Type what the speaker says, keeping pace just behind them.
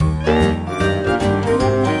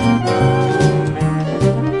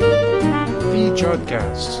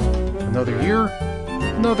Jodcast. Another year,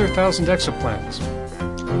 another 1,000 exoplanets.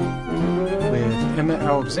 With Emma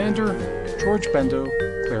Alexander, George Bendo,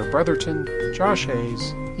 Claire Bretherton, Josh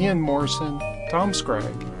Hayes, Ian Morison, Tom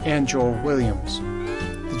Scragg, and Joel Williams.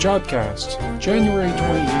 The Jodcast, January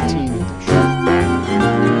 2018 edition.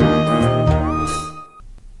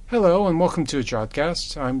 Hello and welcome to a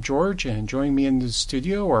Jodcast. I'm George, and joining me in the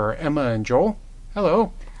studio are Emma and Joel.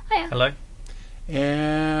 Hello. Hiya. Hello.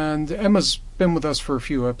 And Emma's been with us for a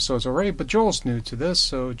few episodes already, but Joel's new to this.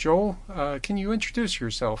 So, Joel, can you introduce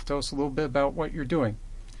yourself? Tell us a little bit about what you're doing.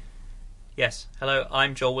 Yes. Hello,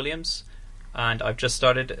 I'm Joel Williams, and I've just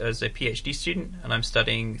started as a PhD student, and I'm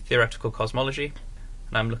studying theoretical cosmology,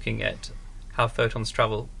 and I'm looking at how photons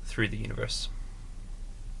travel through the universe.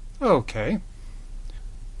 Okay.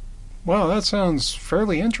 Well, that sounds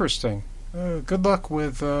fairly interesting. Good luck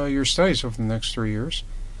with your studies over the next 3 years.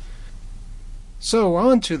 So,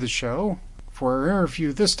 on to the show. For our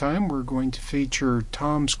interview this time, we're going to feature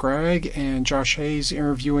Tom Scragg and Josh Hayes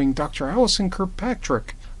interviewing Dr. Allison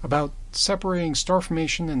Kirkpatrick about separating star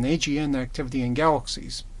formation and AGN activity in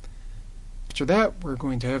galaxies. After that, we're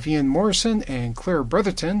going to have Ian Morison and Claire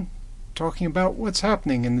Bretherton talking about what's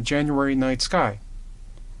happening in the January night sky.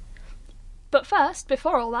 But first,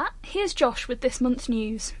 before all that, here's Josh with this month's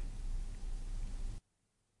news.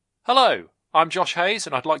 Hello, I'm Josh Hayes,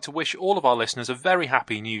 and I'd like to wish all of our listeners a very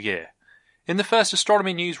happy new year. In the first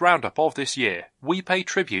astronomy news roundup of this year, we pay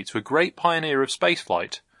tribute to a great pioneer of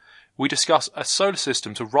spaceflight. We discuss a solar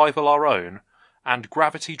system to rival our own and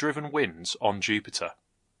gravity-driven winds on Jupiter.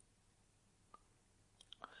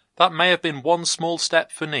 That may have been one small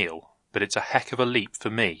step for Neil, but it's a heck of a leap for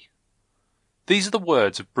me. These are the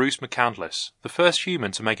words of Bruce McCandless, the first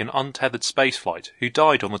human to make an untethered spaceflight, who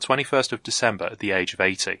died on the 21st of December at the age of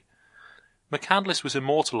 80. McCandless was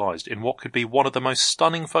immortalised in what could be one of the most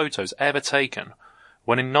stunning photos ever taken,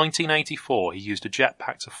 when in 1984 he used a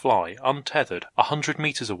jetpack to fly, untethered, 100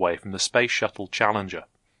 metres away from the Space Shuttle Challenger.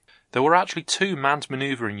 There were actually two Manned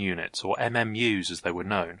Manoeuvring Units, or MMUs as they were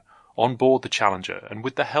known, on board the Challenger, and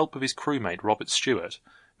with the help of his crewmate Robert Stewart,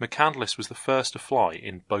 McCandless was the first to fly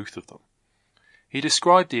in both of them. He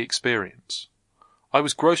described the experience. "I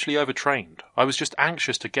was grossly overtrained. I was just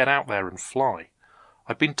anxious to get out there and fly.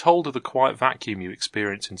 I've been told of the quiet vacuum you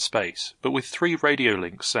experience in space, but with 3 radio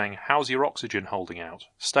links saying, 'How's your oxygen holding out?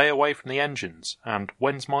 Stay away from the engines,' and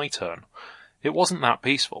 'When's my turn?' It wasn't that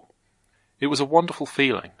peaceful. It was a wonderful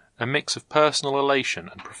feeling, a mix of personal elation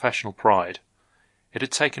and professional pride. It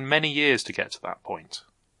had taken many years to get to that point."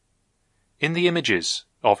 In the images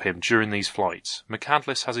of him during these flights,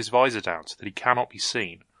 McCandless has his visor down so that he cannot be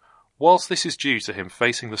seen. Whilst this is due to him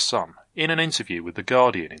facing the sun, in an interview with The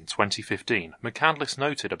Guardian in 2015, McCandless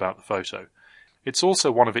noted about the photo, "It's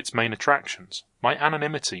also one of its main attractions. My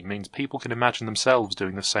anonymity means people can imagine themselves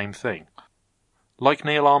doing the same thing. Like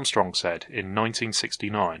Neil Armstrong said in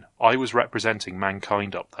 1969, I was representing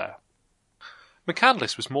mankind up there."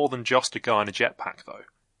 McCandless was more than just a guy in a jetpack, though.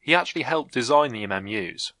 He actually helped design the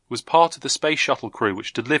MMUs, was part of the Space Shuttle crew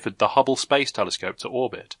which delivered the Hubble Space Telescope to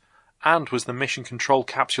orbit, and was the mission control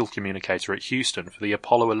capsule communicator at Houston for the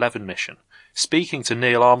Apollo 11 mission, speaking to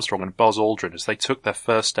Neil Armstrong and Buzz Aldrin as they took their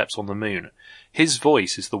first steps on the moon. His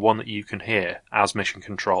voice is the one that you can hear as mission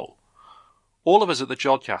control. All of us at the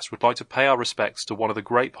Jodcast would like to pay our respects to one of the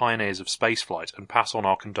great pioneers of spaceflight and pass on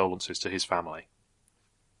our condolences to his family.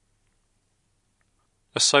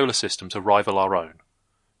 A solar system to rival our own.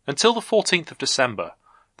 Until the 14th of December,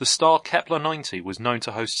 the star Kepler-90 was known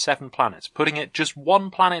to host 7 planets, putting it just 1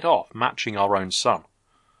 planet off matching our own sun.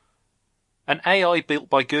 An AI built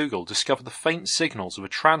by Google discovered the faint signals of a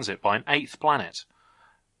transit by an 8th planet,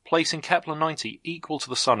 placing Kepler-90 equal to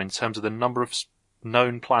the sun in terms of the number of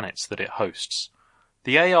known planets that it hosts.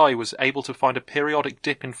 The AI was able to find a periodic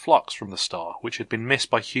dip in flux from the star, which had been missed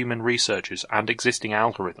by human researchers and existing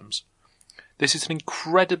algorithms. This is an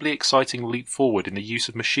incredibly exciting leap forward in the use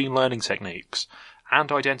of machine learning techniques and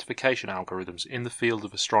identification algorithms in the field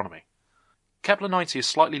of astronomy. Kepler-90 is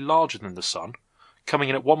slightly larger than the Sun, coming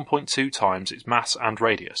in at 1.2 times its mass and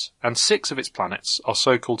radius, and 6 of its planets are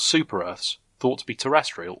so-called super-Earths, thought to be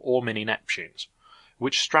terrestrial or mini-Neptunes,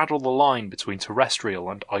 which straddle the line between terrestrial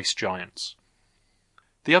and ice giants.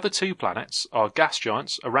 The other 2 planets are gas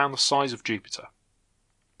giants around the size of Jupiter.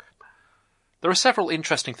 There are several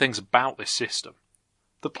interesting things about this system.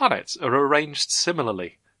 The planets are arranged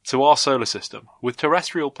similarly to our solar system, with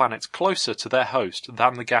terrestrial planets closer to their host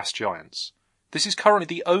than the gas giants. This is currently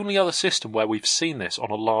the only other system where we've seen this on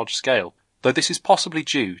a large scale, though this is possibly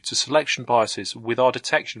due to selection biases with our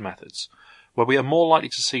detection methods, where we are more likely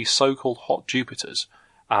to see so-called hot Jupiters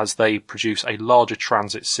as they produce a larger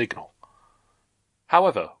transit signal.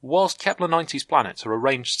 However, whilst Kepler-90's planets are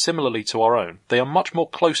arranged similarly to our own, they are much more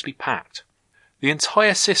closely packed. The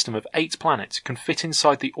entire system of 8 planets can fit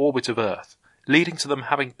inside the orbit of Earth, leading to them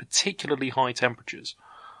having particularly high temperatures.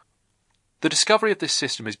 The discovery of this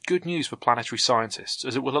system is good news for planetary scientists,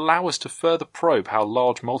 as it will allow us to further probe how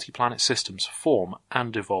large multi-planet systems form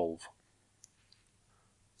and evolve.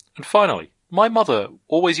 And finally, my mother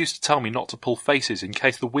always used to tell me not to pull faces in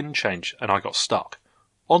case the wind changed and I got stuck.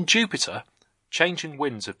 On Jupiter, changing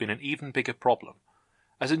winds have been an even bigger problem,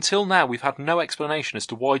 as until now we've had no explanation as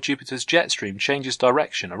to why Jupiter's jet stream changes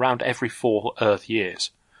direction around every 4 Earth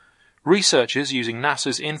years. Researchers using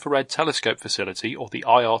NASA's Infrared Telescope Facility, or the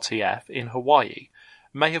IRTF, in Hawaii,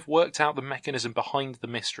 may have worked out the mechanism behind the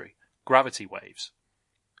mystery: gravity waves.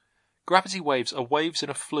 Gravity waves are waves in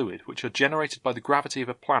a fluid which are generated by the gravity of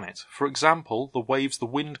a planet, for example, the waves the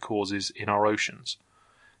wind causes in our oceans.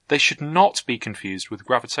 They should not be confused with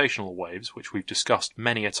gravitational waves, which we've discussed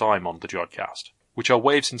many a time on the Jodcast, which are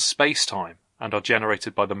waves in space-time and are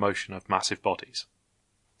generated by the motion of massive bodies.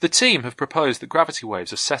 The team have proposed that gravity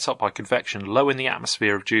waves are set up by convection low in the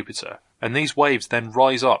atmosphere of Jupiter, and these waves then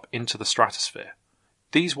rise up into the stratosphere.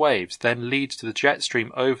 These waves then lead to the jet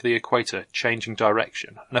stream over the equator changing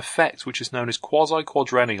direction, an effect which is known as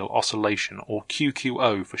quasi-quadrennial oscillation, or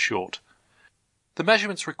QQO for short. The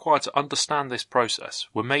measurements required to understand this process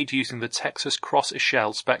were made using the Texas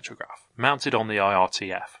Cross-Echelle spectrograph, mounted on the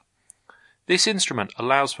IRTF. This instrument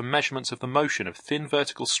allows for measurements of the motion of thin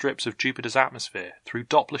vertical strips of Jupiter's atmosphere through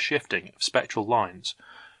Doppler shifting of spectral lines,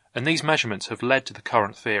 and these measurements have led to the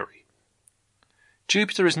current theory.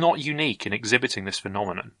 Jupiter is not unique in exhibiting this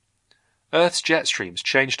phenomenon. Earth's jet streams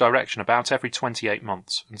change direction about every 28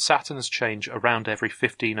 months, and Saturn's change around every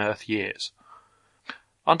 15 Earth years.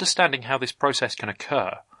 Understanding how this process can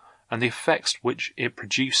occur, and the effects which it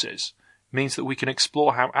produces, means that we can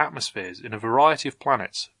explore how atmospheres in a variety of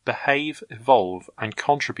planets behave, evolve, and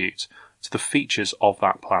contribute to the features of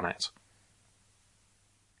that planet.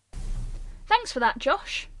 Thanks for that,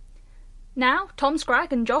 Josh. Now, Tom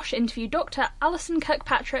Scragg and Josh interview Dr Allison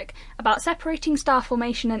Kirkpatrick about separating star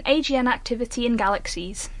formation and AGN activity in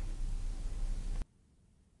galaxies.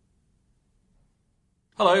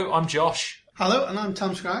 Hello, I'm Josh. Hello, and I'm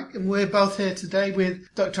Tom Scragg, and we're both here today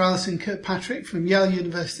with Dr Allison Kirkpatrick from Yale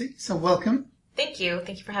University, so welcome. Thank you.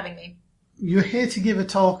 Thank you for having me. You're here to give a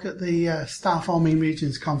talk at the Star Forming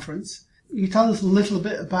Regions Conference. Can you tell us a little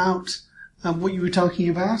bit about what you were talking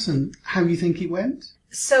about and how you think it went?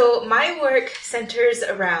 So my work centers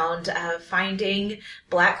around finding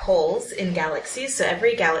black holes in galaxies. So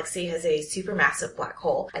every galaxy has a supermassive black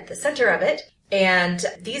hole at the center of it. And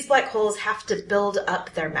these black holes have to build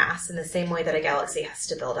up their mass in the same way that a galaxy has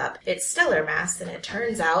to build up its stellar mass. And it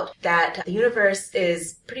turns out that the universe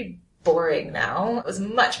is pretty boring now. It was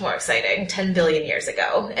much more exciting 10 billion years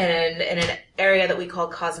ago in an area that we call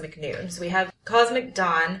cosmic noon. So we have cosmic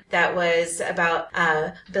dawn that was about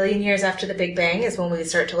a billion years after the Big Bang is when we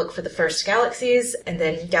start to look for the first galaxies, and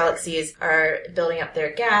then galaxies are building up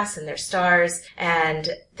their gas and their stars, and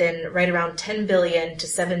then right around 10 billion to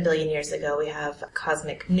 7 billion years ago we have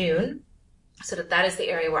cosmic noon. So that is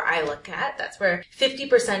the area where I look at. That's where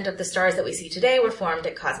 50% of the stars that we see today were formed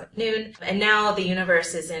at cosmic noon. And now the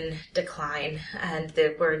universe is in decline. And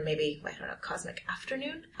the word maybe, cosmic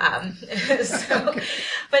afternoon.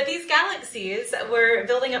 But these galaxies were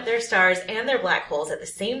building up their stars and their black holes at the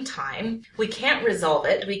same time. We can't resolve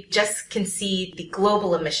it. We just can see the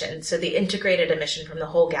global emission, so the integrated emission from the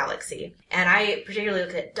whole galaxy. And I particularly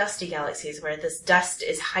look at dusty galaxies where this dust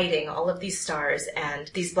is hiding all of these stars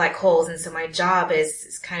and these black holes. And so my job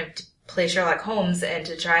is kind of to play Sherlock Holmes and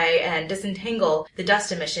to try and disentangle the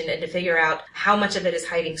dust emission and to figure out how much of it is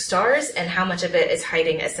hiding stars and how much of it is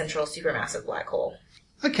hiding a central supermassive black hole.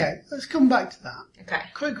 Okay, let's come back to that. Okay.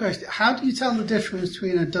 Quick question. How do you tell the difference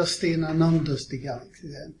between a dusty and a non-dusty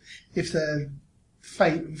galaxy then, if they're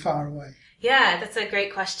faint and far away? Yeah, that's a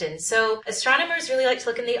great question. So astronomers really like to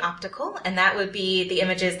look in the optical, and that would be the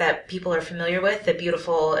images that people are familiar with, the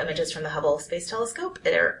beautiful images from the Hubble Space Telescope.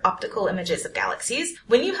 They're optical images of galaxies.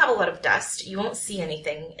 When you have a lot of dust, you won't see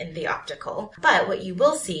anything in the optical, but what you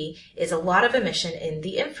will see is a lot of emission in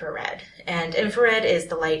the infrared. And infrared is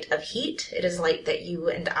the light of heat. It is light that you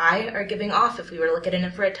and I are giving off if we were to look at an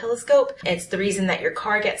infrared telescope. It's the reason that your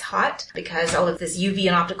car gets hot, because all of this UV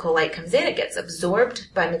and optical light comes in. It gets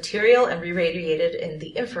absorbed by material and re-radiated in the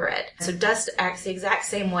infrared. So dust acts the exact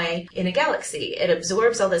same way in a galaxy. It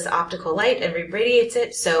absorbs all this optical light and re-radiates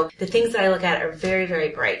it. So the things that I look at are very, very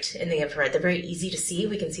bright in the infrared. They're very easy to see.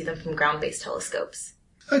 We can see them from ground-based telescopes.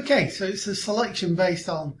 Okay, so it's a selection based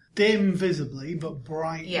on dim visibly, but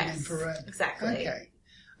bright in infrared. Exactly. Okay.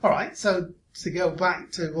 All right, so to go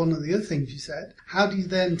back to one of the other things you said, how do you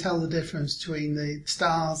then tell the difference between the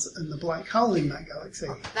stars and the black hole in that galaxy?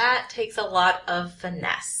 That takes a lot of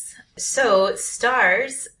finesse. So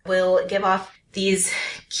stars will give off these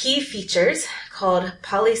key features called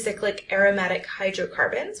polycyclic aromatic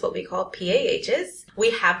hydrocarbons, what we call PAHs.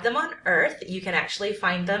 We have them on Earth. You can actually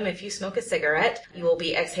find them if you smoke a cigarette. You will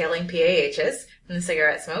be exhaling PAHs from the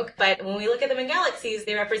cigarette smoke. But when we look at them in galaxies,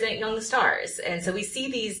 they represent young stars. And so we see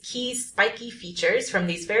these key spiky features from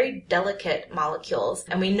these very delicate molecules.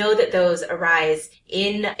 And we know that those arise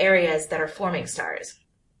in areas that are forming stars.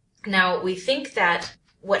 Now, we think that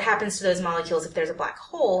what happens to those molecules if there's a black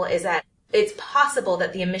hole is that it's possible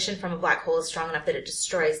that the emission from a black hole is strong enough that it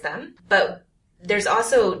destroys them. But there's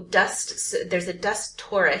also dust, there's a dust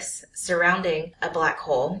torus surrounding a black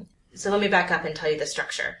hole. So let me back up and tell you the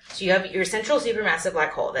structure. So you have your central supermassive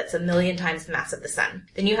black hole that's 1 million times the mass of the sun.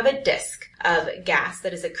 Then you have a disk of gas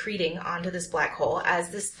that is accreting onto this black hole.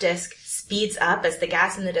 As this disk speeds up, as the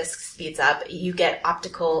gas in the disk speeds up, you get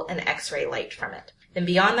optical and X-ray light from it. Then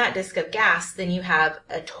beyond that disk of gas, then you have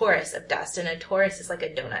a torus of dust, and a torus is like a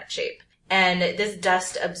donut shape. And this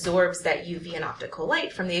dust absorbs that UV and optical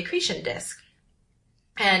light from the accretion disk.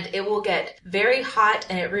 And it will get very hot,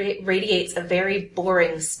 and it radiates a very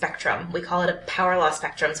boring spectrum. We call it a power law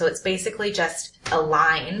spectrum. So it's basically just a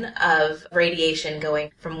line of radiation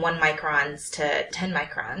going from 1 microns to 10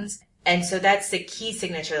 microns. And so that's the key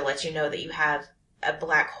signature that lets you know that you have a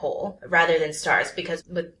black hole rather than stars, because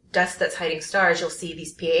with dust that's hiding stars, you'll see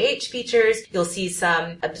these PAH features. You'll see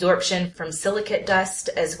some absorption from silicate dust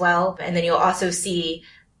as well. And then you'll also see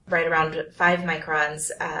right around 5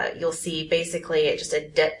 microns, you'll see basically just a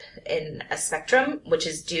dip in a spectrum, which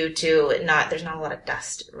is due to there's not a lot of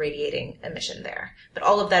dust radiating emission there. But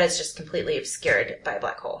all of that is just completely obscured by a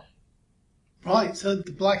black hole. Right, so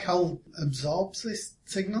the black hole absorbs this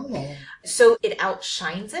signal, or? So it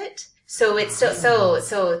outshines it. So it's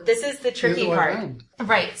so this is the tricky part. Around.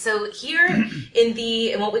 Right. So here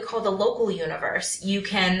in what we call the local universe, you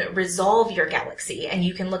can resolve your galaxy, and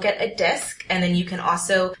you can look at a disk, and then you can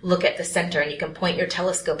also look at the center, and you can point your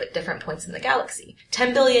telescope at different points in the galaxy.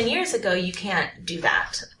 10 billion years ago, you can't do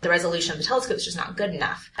that. The resolution of the telescope is just not good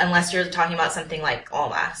enough unless you're talking about something like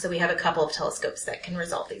ALMA. So we have a couple of telescopes that can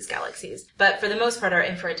resolve these galaxies. But for the most part, our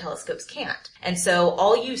infrared telescopes can't. And so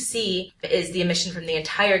all you see is the emission from the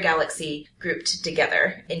entire galaxy grouped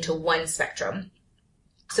together into one spectrum.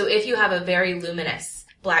 So if you have a very luminous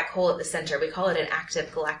black hole at the center, we call it an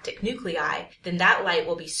active galactic nuclei, then that light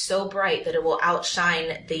will be so bright that it will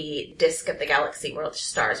outshine the disk of the galaxy where the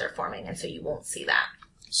stars are forming, and so you won't see that.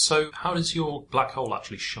 So how does your black hole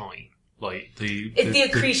actually shine? Like it's the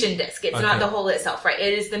accretion disk. It's not the hole itself, right?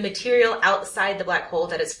 It is the material outside the black hole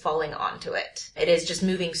that is falling onto it. It is just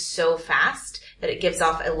moving so fast that it gives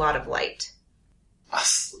off a lot of light. A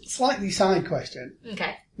slightly side question.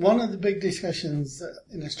 Okay. One of the big discussions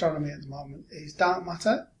in astronomy at the moment is dark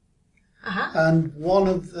matter. Uh-huh. And one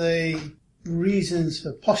of the reasons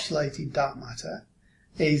for postulating dark matter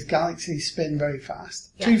is galaxies spin very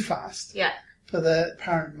fast. Yeah. Too fast. Yeah. For their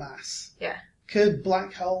apparent mass. Yeah. Could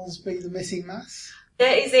black holes be the missing mass?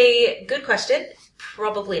 That is a good question.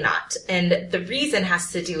 Probably not. And the reason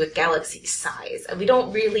has to do with galaxy size. We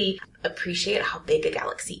don't really appreciate how big a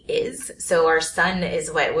galaxy is. So our sun is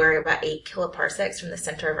we're about 8 kiloparsecs from the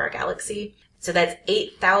center of our galaxy. So that's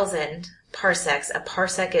 8,000 parsecs. A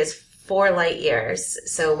parsec is 4 light years.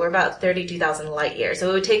 So we're about 32,000 light years. So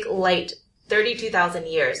it would take light 32,000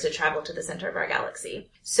 years to travel to the center of our galaxy.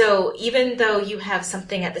 So even though you have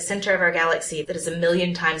something at the center of our galaxy that is 1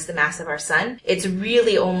 million times the mass of our sun, it's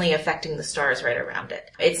really only affecting the stars right around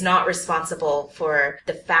it. It's not responsible for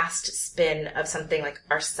the fast spin of something like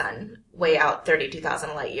our sun way out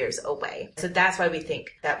 32,000 light years away. So that's why we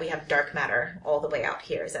think that we have dark matter all the way out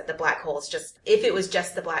here, is that the black hole is just, if it was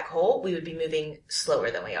just the black hole, we would be moving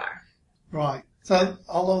slower than we are. Right. So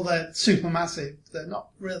although they're supermassive, they're not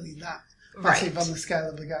really that massive on the scale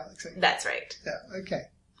of the galaxy. That's right. Yeah, okay.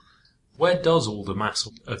 Where does all the mass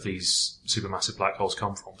of these supermassive black holes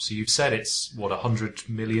come from? So you've said it's, 100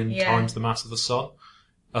 million times the mass of the sun?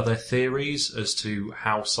 Are there theories as to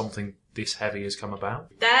how something this heavy has come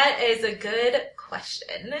about? That is a good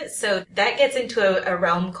question. So that gets into a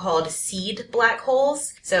realm called seed black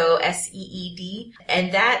holes, so SEED,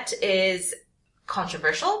 and that is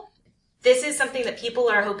controversial. This is something that people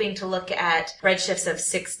are hoping to look at redshifts of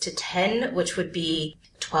 6 to 10, which would be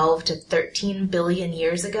 12 to 13 billion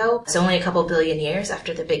years ago. So only a couple billion years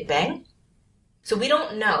after the Big Bang. So we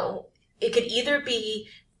don't know. It could either be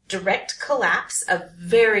direct collapse of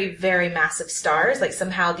very, very massive stars. Like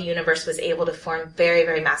somehow the universe was able to form very,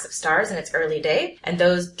 very massive stars in its early day. And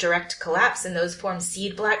those direct collapse and those form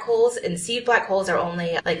seed black holes. And seed black holes are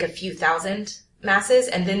only like a few thousand masses.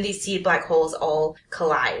 And then these seed black holes all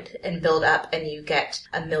collide and build up and you get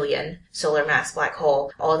 1 million solar mass black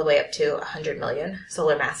hole all the way up to 100 million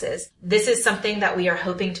solar masses. This is something that we are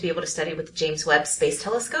hoping to be able to study with the James Webb Space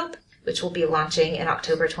Telescope, which will be launching in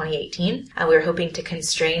October 2018. And we're hoping to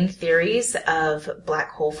constrain theories of black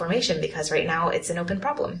hole formation because right now it's an open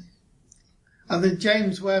problem. And the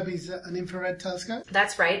James Webb is an infrared telescope?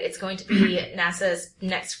 That's right. It's going to be NASA's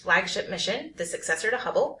next flagship mission, the successor to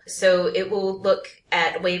Hubble. So it will look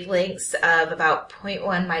at wavelengths of about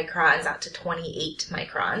 0.1 microns out to 28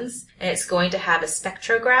 microns. And it's going to have a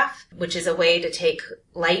spectrograph, which is a way to take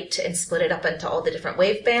light and split it up into all the different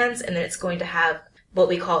wave bands. And then it's going to have what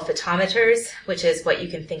we call photometers, which is what you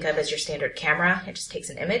can think of as your standard camera. It just takes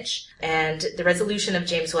an image. And the resolution of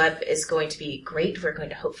James Webb is going to be great. We're going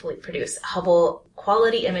to hopefully produce Hubble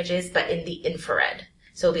quality images, but in the infrared.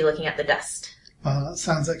 So we'll be looking at the dust. Well, that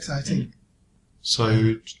sounds exciting. So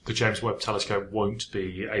the James Webb Telescope won't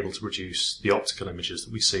be able to produce the optical images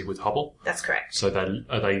that we see with Hubble? That's correct. So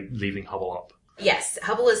are they leaving Hubble up? Yes,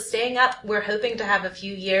 Hubble is staying up. We're hoping to have a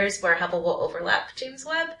few years where Hubble will overlap James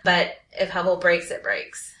Webb, but if Hubble breaks, it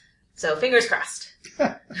breaks. So fingers crossed.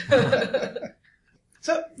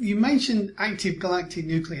 So you mentioned active galactic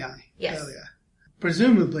nuclei Yes. earlier.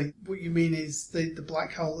 Presumably what you mean is the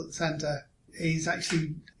black hole at the centre is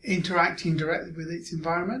actually interacting directly with its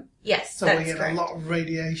environment? Yes, so that's we get correct. a lot of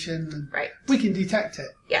radiation and Right. we can detect it.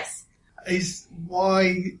 Yes. Is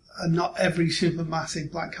why are not every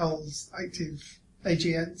supermassive black holes active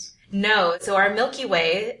AGNs? No, so our Milky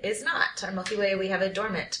Way is not. Our Milky Way, we have a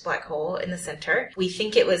dormant black hole in the center. We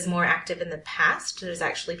think it was more active in the past. There's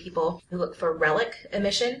actually people who look for relic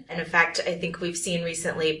emission. And in fact, I think we've seen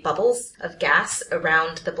recently bubbles of gas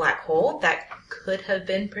around the black hole that could have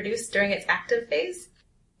been produced during its active phase.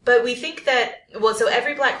 But we think that, well, so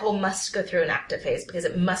every black hole must go through an active phase because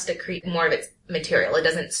it must accrete more of its material. It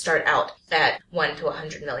doesn't start out at 1 to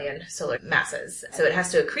 100 million solar masses. So it has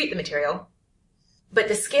to accrete the material. But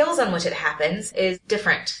the scales on which it happens is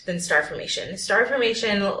different than star formation. Star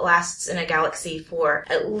formation lasts in a galaxy for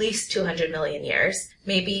at least 200 million years,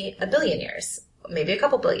 maybe a billion years, maybe a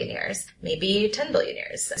couple billion years, maybe 10 billion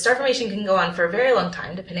years. Star formation can go on for a very long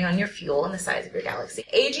time, depending on your fuel and the size of your galaxy.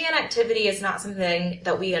 AGN activity is not something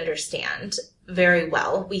that we understand very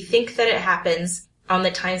well. We think that it happens on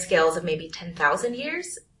the timescales of maybe 10,000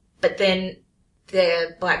 years, but then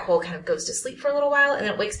the black hole kind of goes to sleep for a little while and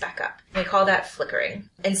then it wakes back up. We call that flickering.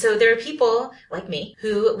 And so there are people like me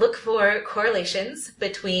who look for correlations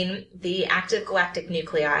between the active galactic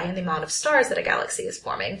nuclei and the amount of stars that a galaxy is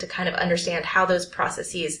forming to kind of understand how those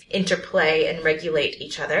processes interplay and regulate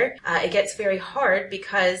each other. It gets very hard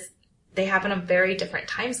because they happen on very different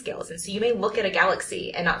timescales. And so you may look at a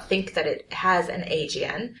galaxy and not think that it has an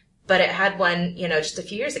AGN, but it had one, just a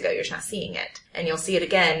few years ago. You're just not seeing it. And you'll see it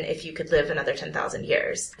again if you could live another 10,000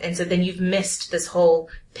 years. And so then you've missed this whole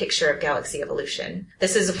picture of galaxy evolution.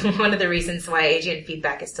 This is one of the reasons why AGN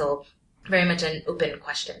feedback is still very much an open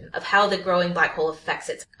question of how the growing black hole affects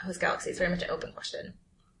its host galaxy. It's very much an open question.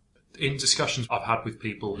 In discussions I've had with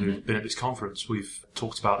people who've been at this conference, we've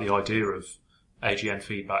talked about the idea of AGN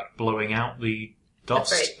feedback blowing out the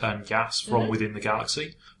dust and gas from within the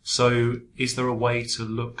galaxy. So is there a way to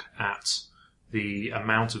look at the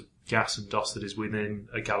amount of gas and dust that is within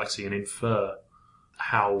a galaxy and infer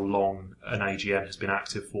how long an AGN has been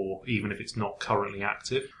active for, even if it's not currently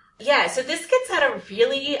active? Yeah, so this gets at a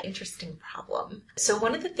really interesting problem. So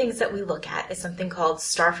one of the things that we look at is something called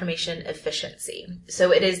star formation efficiency.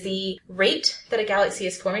 So it is the rate that a galaxy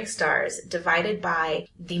is forming stars divided by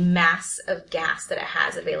the mass of gas that it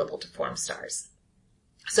has available to form stars.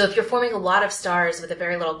 So if you're forming a lot of stars with a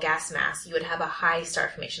very little gas mass, you would have a high star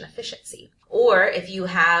formation efficiency. Or if you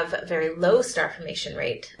have a very low star formation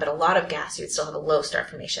rate, but a lot of gas, you would still have a low star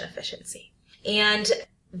formation efficiency. And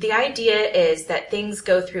the idea is that things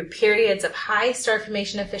go through periods of high star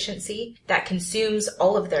formation efficiency that consumes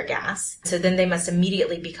all of their gas. So then they must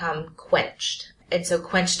immediately become quenched. And so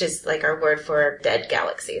quenched is like our word for dead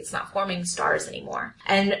galaxy. It's not forming stars anymore.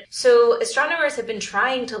 And so astronomers have been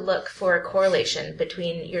trying to look for a correlation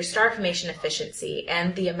between your star formation efficiency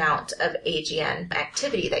and the amount of AGN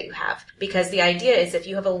activity that you have. Because the idea is if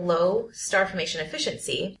you have a low star formation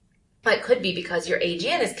efficiency, it could be because your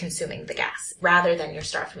AGN is consuming the gas rather than your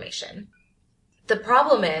star formation. The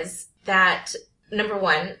problem is that number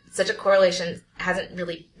one, such a correlation hasn't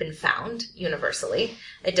really been found universally.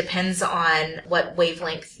 It depends on what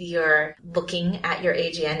wavelength you're looking at your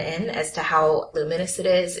AGN in as to how luminous it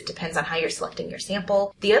is. It depends on how you're selecting your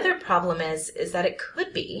sample. The other problem is that it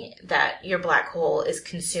could be that your black hole is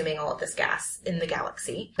consuming all of this gas in the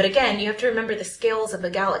galaxy. But again, you have to remember the scales of a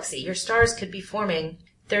galaxy. Your stars could be forming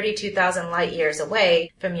 32,000 light years away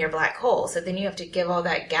from your black hole. So then you have to give all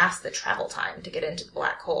that gas the travel time to get into the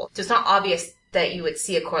black hole. So it's not obvious that you would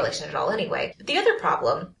see a correlation at all anyway. But the other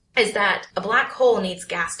problem is that a black hole needs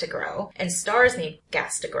gas to grow, and stars need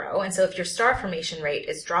gas to grow. And so if your star formation rate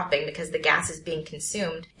is dropping because the gas is being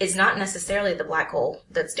consumed, it's not necessarily the black hole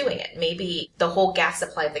that's doing it. Maybe the whole gas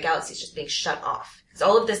supply of the galaxy is just being shut off. So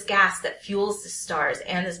all of this gas that fuels the stars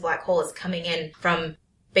and this black hole is coming in from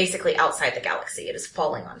basically outside the galaxy. It is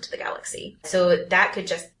falling onto the galaxy. So that could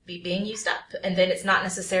just be being used up. And then it's not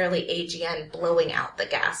necessarily AGN blowing out the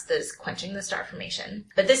gas that is quenching the star formation.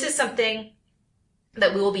 But this is something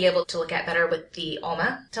that we will be able to look at better with the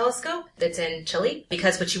ALMA telescope that's in Chile.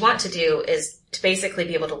 Because what you want to do is to basically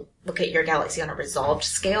be able to look at your galaxy on a resolved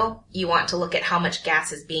scale. You want to look at how much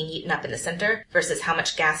gas is being eaten up in the center versus how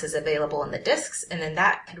much gas is available in the disks. And then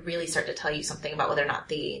that could really start to tell you something about whether or not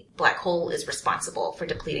the black hole is responsible for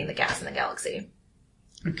depleting the gas in the galaxy.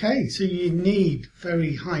 Okay, so you need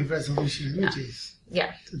very high resolution images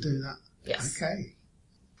to do that. Yes. Okay.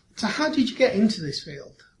 So how did you get into this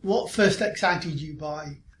field? What first excited you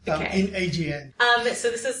by in AGN? So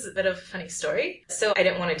this is a bit of a funny story. So I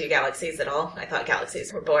didn't want to do galaxies at all. I thought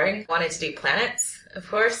galaxies were boring. I wanted to do planets, of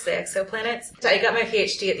course, the exoplanets. So I got my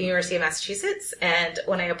PhD at the University of Massachusetts, and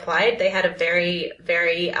when I applied, they had a very,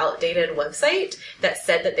 very outdated website that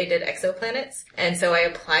said that they did exoplanets. And so I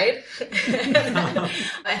applied, and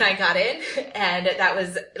I got in, and that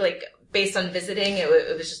was like, based on visiting, it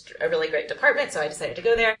was just a really great department, so I decided to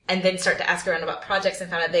go there and then start to ask around about projects and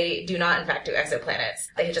found out they do not, in fact, do exoplanets.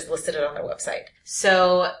 They had just listed it on their website.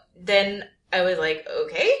 So then I was like,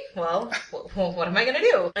 okay, well, what am I going to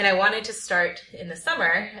do? And I wanted to start in the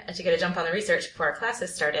summer to get a jump on the research before our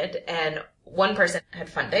classes started, and one person had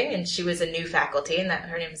funding, and she was a new faculty, and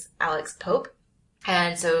her name's Alex Pope.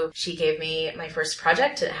 And so she gave me my first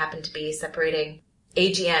project. It happened to be separating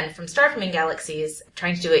AGN from star-forming galaxies,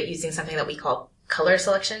 trying to do it using something that we call color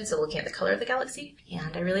selection, so looking at the color of the galaxy.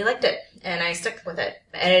 And I really liked it, and I stuck with it.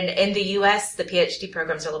 And in the US, the PhD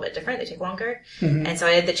programs are a little bit different. They take longer. Mm-hmm. And so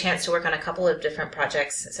I had the chance to work on a couple of different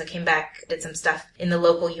projects. So I came back, did some stuff in the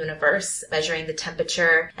local universe, measuring the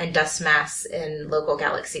temperature and dust mass in local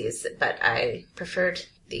galaxies. But I preferred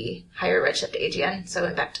the higher redshift AGN, so I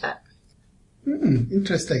went back to that.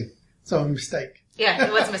 Interesting. So a mistake. Yeah,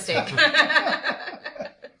 it was a mistake.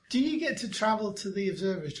 Do you get to travel to the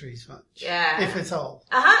observatories much? Yeah. If at all?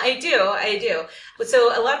 I do. So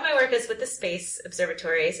a lot of my work is with the space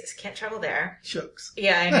observatories. I can't travel there. Shucks.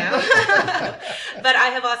 Yeah, I know. But I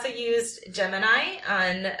have also used Gemini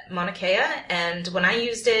on Mauna Kea, and when I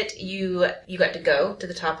used it, you got to go to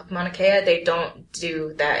the top of Mauna Kea. They don't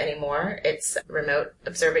do that anymore. It's remote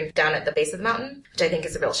observing down at the base of the mountain, which I think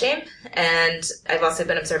is a real shame. And I've also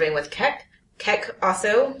been observing with Keck. Keck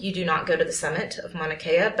also, you do not go to the summit of Mauna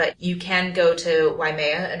Kea, but you can go to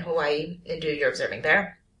Waimea in Hawaii and do your observing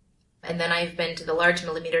there. And then I've been to the Large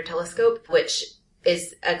Millimeter Telescope, which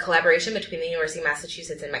is a collaboration between the University of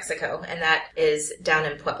Massachusetts and Mexico, and that is down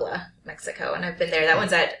in Puebla, Mexico. And I've been there. That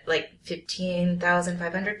one's at like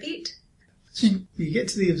 15,500 feet. So you get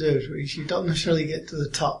to the observatories, you don't necessarily get to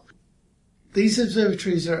the top. These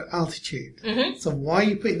observatories are at altitude. Mm-hmm. So why are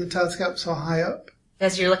you putting the telescope so high up?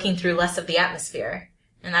 Because you're looking through less of the atmosphere.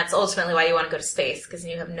 And that's ultimately why you want to go to space, because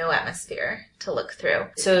you have no atmosphere to look through.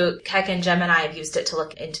 So Keck and Gemini have used it to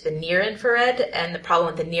look into the near infrared, and the problem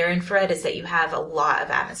with the near infrared is that you have a lot of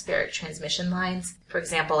atmospheric transmission lines. For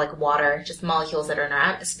example, like water, just molecules that are in our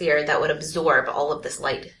atmosphere that would absorb all of this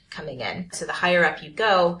light coming in. So the higher up you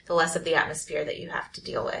go, the less of the atmosphere that you have to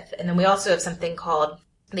deal with. And then we also have something called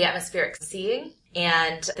the atmospheric seeing.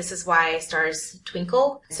 And this is why stars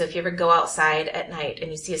twinkle. So if you ever go outside at night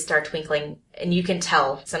and you see a star twinkling, and you can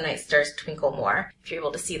tell some night stars twinkle more, if you're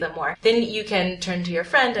able to see them more, then you can turn to your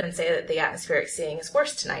friend and say that the atmospheric seeing is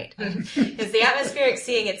worse tonight. Because the atmospheric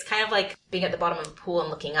seeing, it's kind of like being at the bottom of a pool and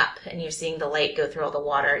looking up, and you're seeing the light go through all the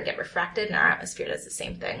water and get refracted, and our atmosphere does the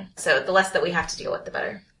same thing. So the less that we have to deal with, the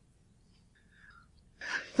better.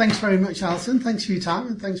 Thanks very much, Alison. Thanks for your time,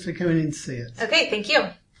 and thanks for coming in to see us. Okay, thank you.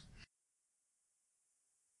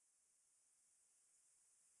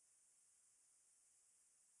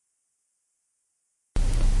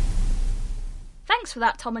 Thanks for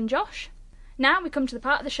that, Tom and Josh. Now we come to the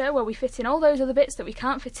part of the show where we fit in all those other bits that we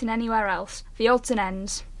can't fit in anywhere else, the odds and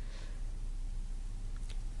ends.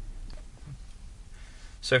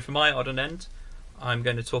 So for my odd and end, I'm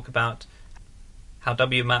going to talk about how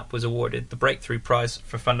WMAP was awarded the Breakthrough Prize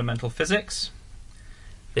for Fundamental Physics.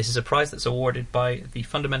 This is a prize that's awarded by the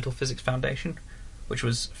Fundamental Physics Foundation, which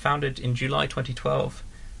was founded in July 2012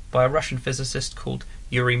 by a Russian physicist called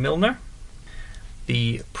Yuri Milner.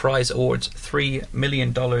 The prize awards $3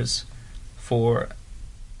 million for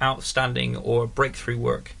outstanding or breakthrough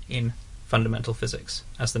work in fundamental physics,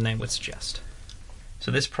 as the name would suggest.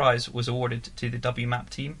 So this prize was awarded to the WMAP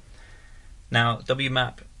team. Now,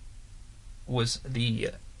 WMAP was the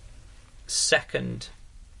second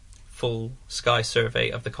full sky survey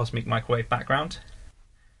of the cosmic microwave background.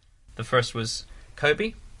 The first was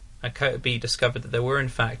COBE, and COBE discovered that there were in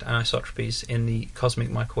fact anisotropies in the cosmic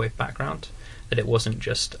microwave background, that it wasn't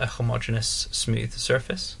just a homogeneous smooth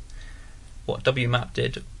surface. What WMAP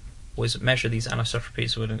did was measure these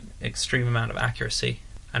anisotropies with an extreme amount of accuracy,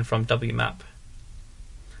 and from WMAP,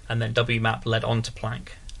 and then WMAP led on to Planck,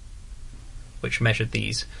 which measured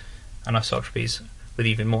these anisotropies with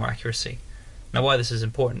even more accuracy. Now, why this is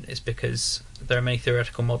important is because there are many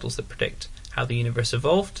theoretical models that predict how the universe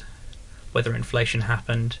evolved, whether inflation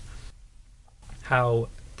happened, how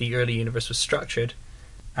the early universe was structured,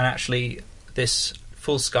 and actually this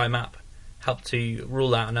full sky map helped to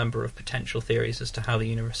rule out a number of potential theories as to how the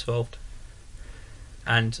universe evolved,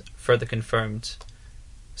 and further confirmed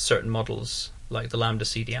certain models like the lambda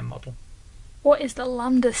CDM model. What is the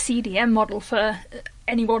lambda CDM model for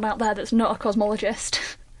anyone out there that's not a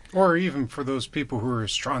cosmologist? Or even for those people who are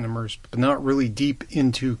astronomers, but not really deep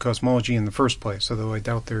into cosmology in the first place, although I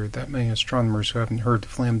doubt there are that many astronomers who haven't heard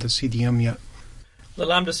of lambda CDM yet. The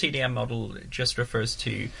lambda CDM model just refers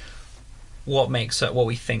to what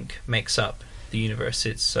we think makes up the universe.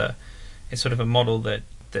 It's sort of a model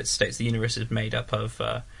that states the universe is made up of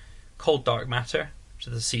cold dark matter, which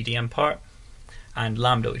is the CDM part, and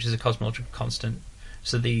lambda, which is a cosmological constant.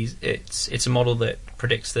 So it's a model that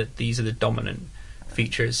predicts that these are the dominant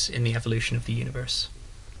features in the evolution of the universe.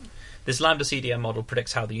 This lambda CDM model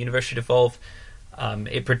predicts how the universe should evolve.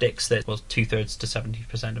 It predicts that 2/3 to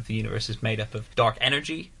 70% of the universe is made up of dark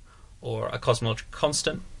energy, or a cosmological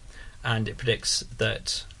constant, and it predicts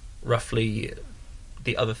that roughly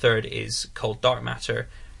the other third is cold dark matter,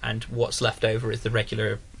 and what's left over is the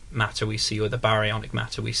regular matter we see, or the baryonic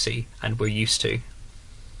matter we see and we're used to.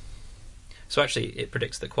 So actually it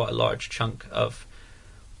predicts that quite a large chunk of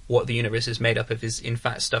what the universe is made up of is in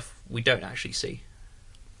fact stuff we don't actually see.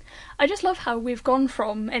 I just love how we've gone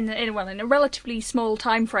from, in a relatively small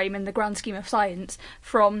time frame in the grand scheme of science,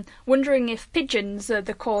 from wondering if pigeons are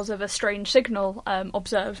the cause of a strange signal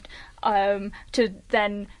observed, to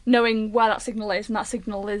then knowing where that signal is, and that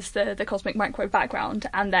signal is the cosmic microwave background,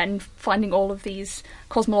 and then finding all of these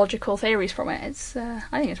cosmological theories from it.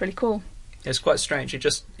 I think it's really cool. It's quite strange. It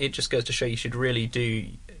just goes to show you should really do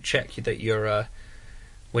check that you're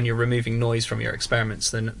when you're removing noise from your experiments,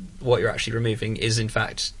 then what you're actually removing is in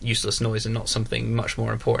fact useless noise and not something much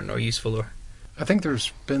more important or useful. Or I think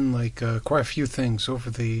there's been quite a few things over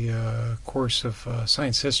the course of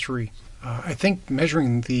science history. I think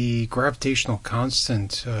measuring the gravitational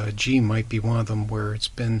constant, G, might be one of them, where it's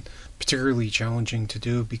been particularly challenging to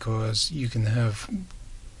do because you can have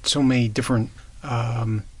so many different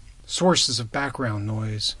sources of background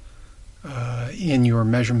noise in your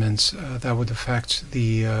measurements that would affect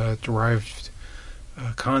the derived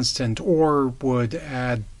constant, or would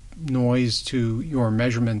add noise to your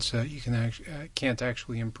measurements. You can't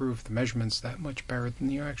actually improve the measurements that much better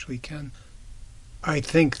than you actually can. I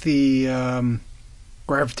think the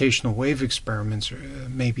gravitational wave experiments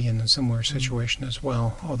may be in a similar situation as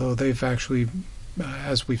well, although they've actually,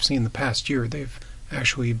 as we've seen the past year, they've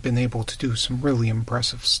actually been able to do some really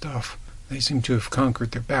impressive stuff. They seem to have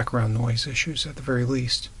conquered their background noise issues at the very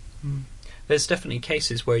least. There's definitely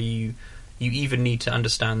cases where you even need to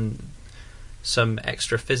understand some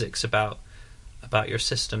extra physics about your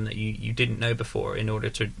system that you didn't know before in order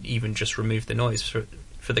to even just remove the noise.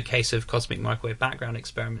 For the case of cosmic microwave background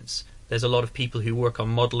experiments, there's a lot of people who work on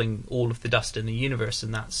modelling all of the dust in the universe,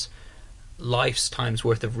 and that's lifetimes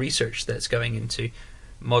worth of research that's going into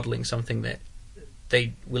modelling something that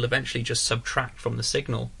they will eventually just subtract from the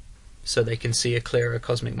signal so they can see a clearer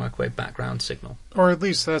cosmic microwave background signal. Or at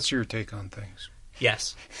least that's your take on things.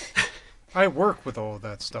 Yes. I work with all of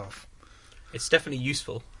that stuff. It's definitely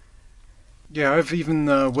useful. Yeah, I've even,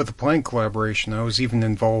 with the Planck collaboration, I was even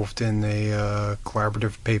involved in a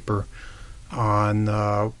collaborative paper on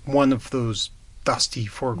one of those dusty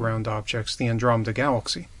foreground objects, the Andromeda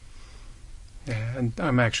Galaxy. Yeah, and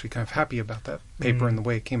I'm actually kind of happy about that paper and the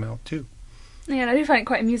way it came out, too. Yeah, and I do find it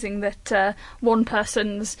quite amusing that one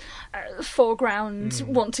person's foreground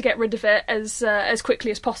want to get rid of it as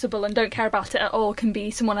quickly as possible and don't care about it at all can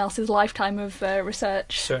be someone else's lifetime of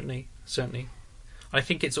research. Certainly. I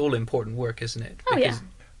think it's all important work, isn't it? Oh, yeah.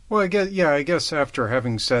 Well, I guess after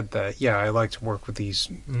having said that, yeah, I like to work with these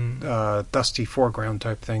dusty foreground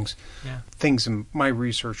type things. Yeah. Things in my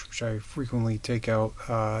research, which I frequently take out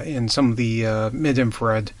in some of the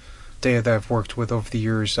mid-infrared data that I've worked with over the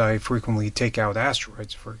years, I frequently take out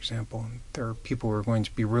asteroids, for example. And there are people who are going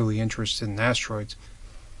to be really interested in asteroids.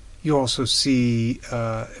 You also see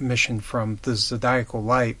emission from the zodiacal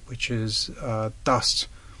light, which is dust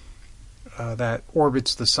that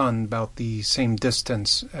orbits the sun about the same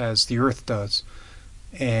distance as the Earth does.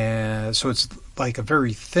 And so it's like a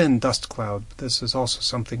very thin dust cloud. This is also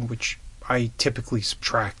something which I typically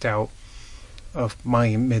subtract out of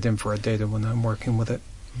my mid-infrared data when I'm working with it.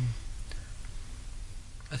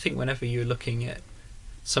 I think whenever you're looking at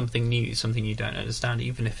something new, something you don't understand,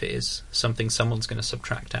 even if it is something someone's going to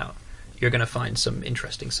subtract out, you're going to find some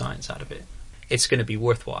interesting science out of it. It's going to be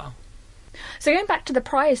worthwhile. So going back to the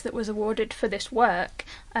prize that was awarded for this work,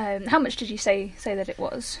 how much did you say that it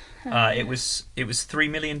was? It was $3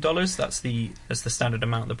 million. That's the standard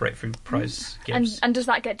amount the Breakthrough Prize gives. And does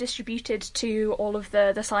that get distributed to all of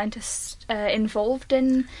the scientists involved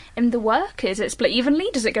in the work? Is it split evenly?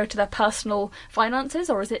 Does it go to their personal finances,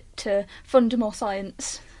 or is it to fund more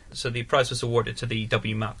science? So the prize was awarded to the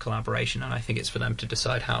WMAP collaboration, and I think it's for them to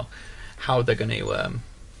decide how they're going to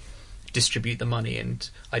distribute the money, and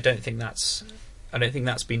I don't think that's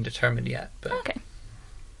been determined yet. But okay,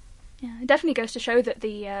 yeah, it definitely goes to show that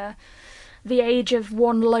the age of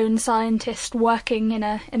one lone scientist working in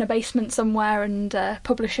a basement somewhere and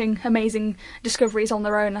publishing amazing discoveries on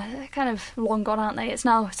their own are kind of long gone, aren't they? It's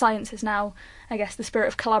now science is now, I guess, the spirit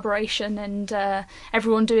of collaboration and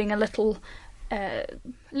everyone doing a little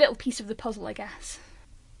piece of the puzzle, I guess.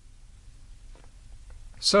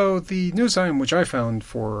 So the news item which I found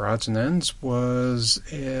for Odds and Ends was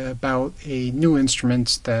about a new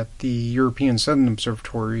instrument that the European Southern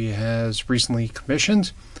Observatory has recently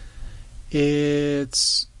commissioned.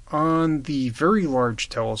 It's on the Very Large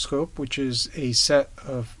Telescope, which is a set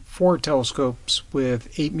of 4 telescopes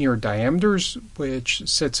with 8-meter diameters, which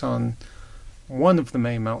sits on one of the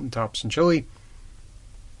main mountaintops in Chile.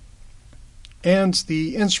 And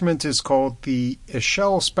the instrument is called the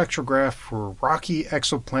Echelle Spectrograph for Rocky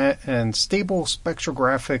Exoplanet and Stable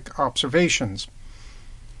Spectrographic Observations,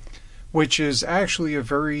 which is actually a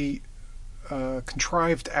very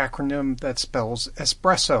contrived acronym that spells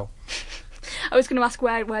espresso. I was going to ask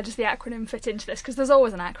where does the acronym fit into this, because there's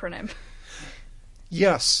always an acronym.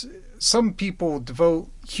 Yes, some people devote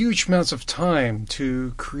huge amounts of time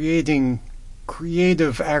to creating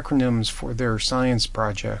creative acronyms for their science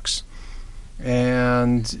projects.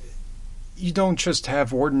 And you don't just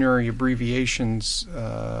have ordinary abbreviations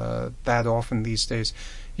that often these days.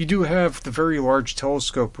 You do have the Very Large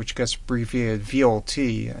Telescope, which gets abbreviated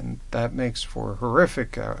VLT, and that makes for a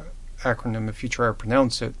horrific acronym if you try to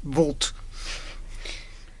pronounce it, VOLT.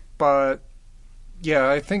 But yeah,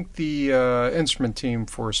 I think the instrument team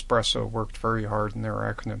for Espresso worked very hard in their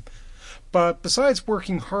acronym. But besides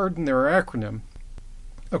working hard in their acronym,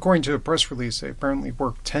 according to a press release, they apparently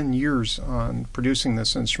worked 10 years on producing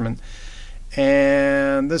this instrument.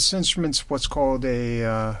 And this instrument's what's called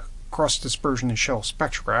a cross-dispersion Echelle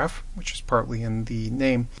spectrograph, which is partly in the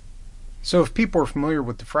name. So if people are familiar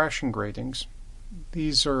with diffraction gratings,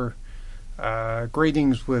 these are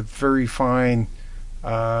gratings with very fine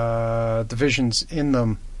divisions in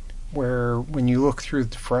them, where when you look through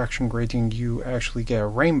the diffraction grating, you actually get a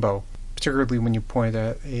rainbow, particularly when you point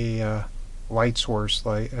at a light source.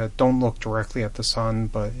 Like don't look directly at the sun,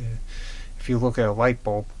 but if you look at a light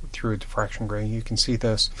bulb through a diffraction grating, you can see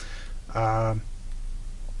this. There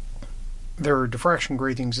are diffraction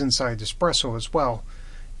gratings inside Espresso as well.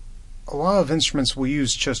 A lot of instruments will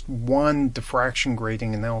use just one diffraction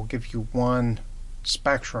grating and that will give you one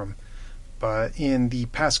spectrum. But in the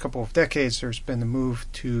past couple of decades, there's been a move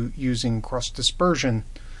to using cross-dispersion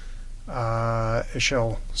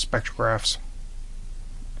Echelle spectrographs,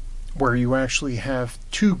 where you actually have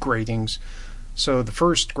 2 gratings. So the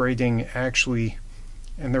first grating actually,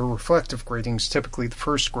 and they're reflective gratings, typically the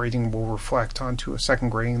first grating will reflect onto a second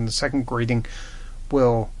grating, and the second grating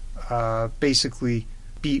will basically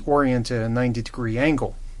be oriented at a 90-degree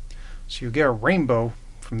angle. So you get a rainbow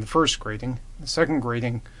from the first grating. The second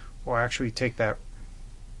grating will actually take that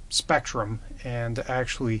spectrum and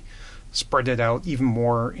actually spread it out even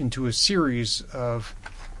more into a series of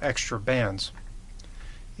extra bands.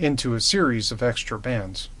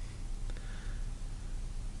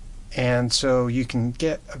 And so you can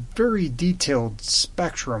get a very detailed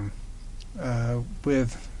spectrum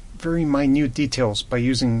with very minute details by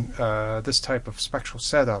using this type of spectral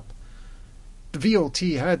setup. The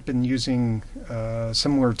VLT had been using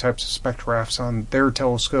similar types of spectrographs on their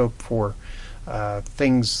telescope for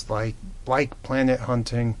things like planet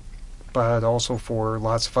hunting, but also for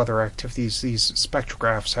lots of other activities. These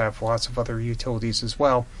spectrographs have lots of other utilities as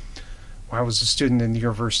well. When I was a student in the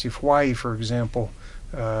University of Hawaii, for example,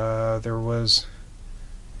 there was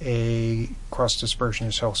a cross-dispersion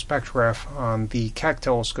of cell spectrograph on the Keck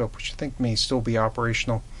telescope, which I think may still be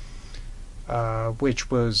operational,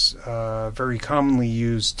 which was very commonly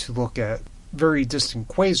used to look at very distant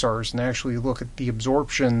quasars and actually look at the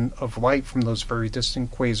absorption of light from those very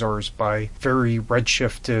distant quasars by very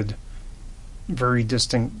redshifted, very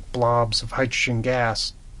distant blobs of hydrogen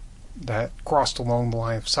gas that crossed along the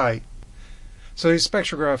line of sight. So these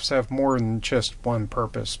spectrographs have more than just one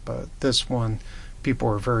purpose, but this one, people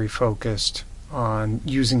are very focused on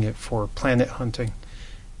using it for planet hunting.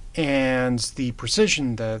 And the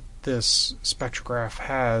precision that this spectrograph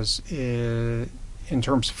has in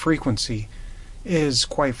terms of frequency is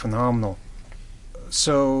quite phenomenal.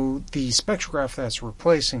 So the spectrograph that's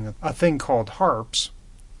replacing a thing called HARPS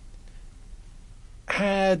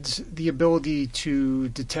had the ability to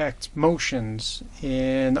detect motions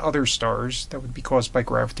in other stars that would be caused by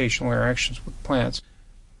gravitational interactions with planets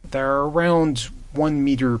that are around 1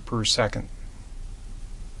 meter per second.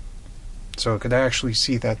 So it could actually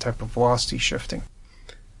see that type of velocity shifting.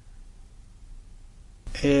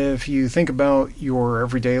 If you think about your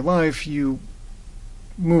everyday life, you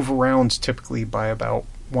move around typically by about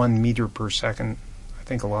 1 meter per second. I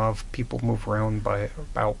think a lot of people move around by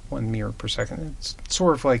about 1 meter per second. It's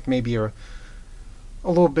sort of like maybe a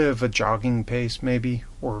little bit of a jogging pace, maybe,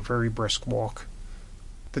 or a very brisk walk.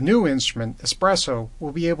 The new instrument, Espresso,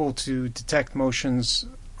 will be able to detect motions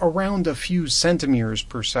around a few centimeters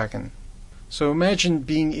per second. So imagine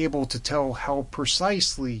being able to tell how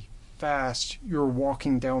precisely fast you're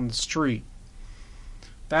walking down the street.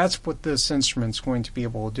 That's what this instrument's going to be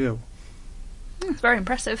able to do. It's very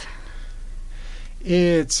impressive.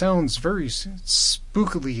 It sounds very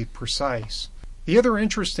spookily precise. The other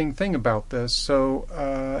interesting thing about this, so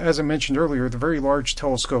as I mentioned earlier, the Very Large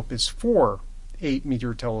Telescope is 4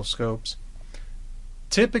 8-meter telescopes.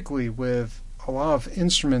 Typically, with a lot of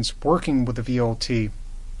instruments working with the VLT,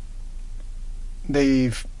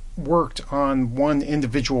 they've worked on one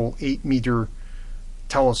individual 8-meter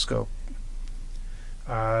telescope.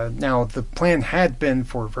 Now, the plan had been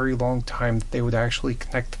for a very long time that they would actually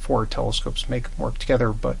connect the 4 telescopes, make them work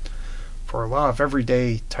together, but for a lot of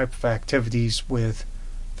everyday type of activities with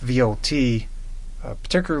the VLT,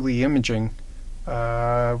 particularly imaging,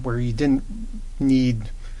 where you didn't need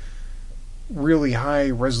really high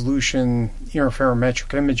resolution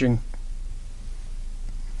interferometric imaging,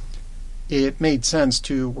 it made sense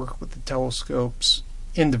to work with the telescopes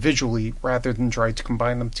individually rather than try to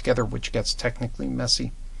combine them together, which gets technically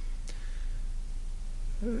messy.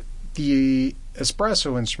 The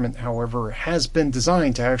Espresso instrument, however, has been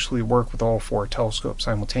designed to actually work with all 4 telescopes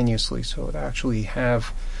simultaneously, so it actually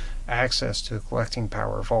have access to the collecting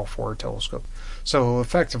power of all 4 telescopes. So it'll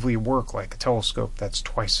effectively work like a telescope that's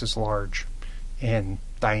twice as large in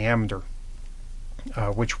diameter,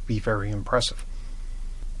 which would be very impressive.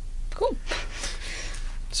 Cool.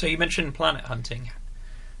 So you mentioned planet hunting.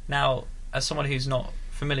 Now, as someone who's not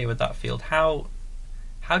familiar with that field, how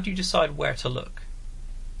do you decide where to look?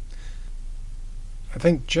 I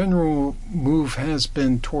think general move has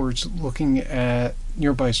been towards looking at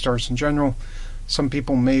nearby stars in general. Some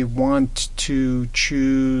people may want to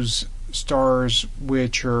choose stars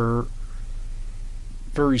which are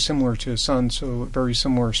very similar to the Sun, so very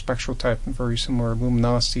similar spectral type and very similar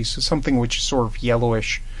luminosity, so something which is sort of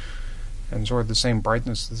yellowish and sort of the same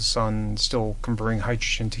brightness as the Sun, still converting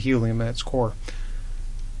hydrogen to helium at its core.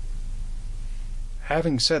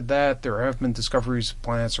 Having said that, there have been discoveries of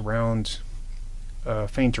planets around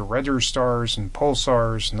fainter redder stars and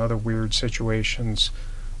pulsars and other weird situations,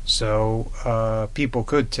 so people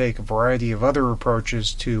could take a variety of other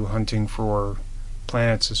approaches to hunting for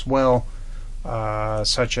planets as well,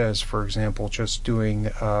 such as, for example, just doing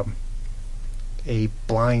a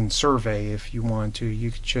blind survey. If you want to,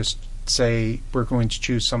 you could just say we're going to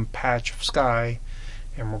choose some patch of sky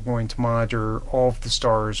and we're going to monitor all of the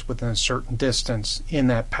stars within a certain distance in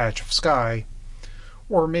that patch of sky,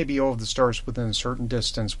 or maybe all of the stars within a certain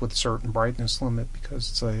distance with a certain brightness limit,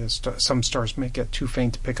 because some stars may get too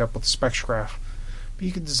faint to pick up with a spectrograph. But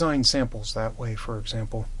you could design samples that way, for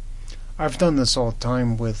example. I've done this all the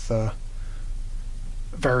time with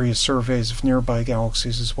various surveys of nearby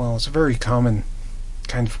galaxies as well. It's a very common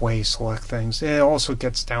kind of way to select things. It also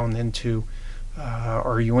gets down into,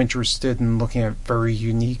 are you interested in looking at very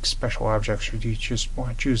unique special objects, or do you just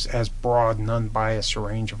want to choose as broad and unbiased a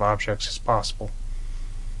range of objects as possible?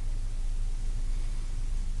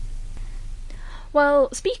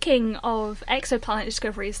 Well, speaking of exoplanet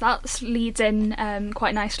discoveries, that leads in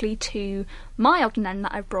quite nicely to my odd and end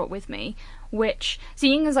that I've brought with me, which,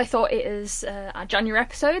 seeing as I thought it is a January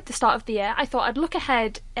episode, the start of the year, I thought I'd look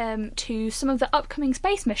ahead to some of the upcoming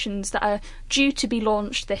space missions that are due to be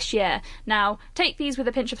launched this year. Now, take these with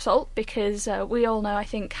a pinch of salt, because we all know, I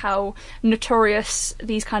think, how notorious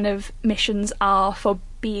these kind of missions are for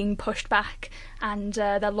being pushed back, and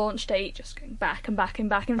their launch date just going back and back and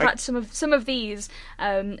back. In fact, some of these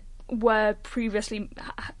were previously...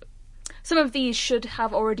 Some of these should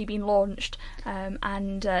have already been launched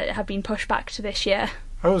and have been pushed back to this year.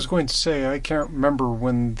 I was going to say, I can't remember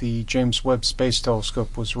when the James Webb Space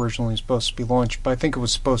Telescope was originally supposed to be launched, but I think it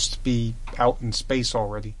was supposed to be out in space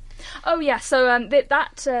already. Oh yeah, so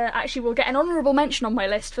that actually will get an honourable mention on my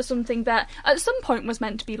list for something that at some point was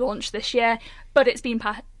meant to be launched this year, but it's been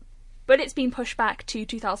pushed back to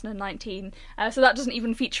 2019, so that doesn't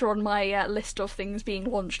even feature on my list of things being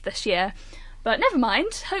launched this year. But never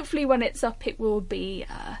mind, hopefully when it's up it will be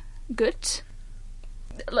good.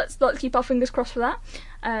 Let's keep our fingers crossed for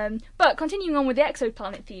that. But continuing on with the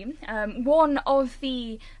exoplanet theme, one of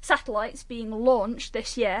the satellites being launched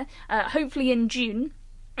this year, hopefully in June,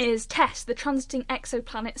 is TESS, the Transiting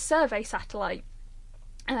Exoplanet Survey Satellite.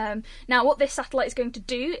 Now, what this satellite is going to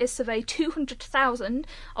do is survey 200,000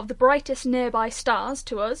 of the brightest nearby stars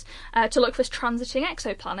to us to look for transiting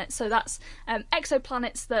exoplanets. So that's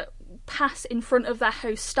exoplanets that pass in front of their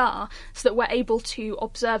host star, so that we're able to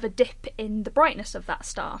observe a dip in the brightness of that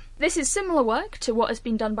star. This is similar work to what has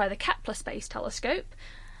been done by the Kepler Space Telescope,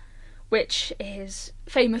 which is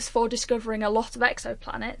famous for discovering a lot of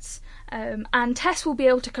exoplanets, and TESS will be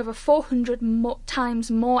able to cover 400 times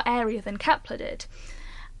more area than Kepler did.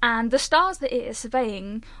 And the stars that it is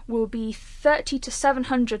surveying will be 30 to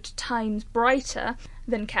 700 times brighter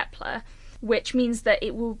than Kepler, which means that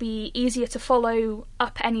it will be easier to follow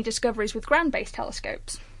up any discoveries with ground-based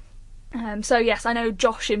telescopes. So yes, I know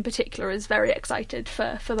Josh in particular is very excited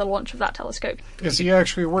for the launch of that telescope. Is he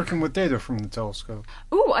actually working with data from the telescope?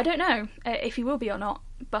 Ooh, I don't know if he will be or not,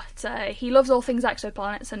 but he loves all things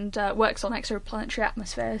exoplanets and works on exoplanetary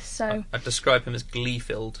atmospheres, so... I'd describe him as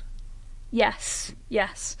glee-filled. Yes.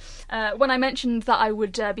 When I mentioned that I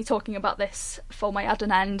would be talking about this for my add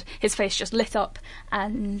and end, his face just lit up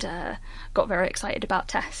and got very excited about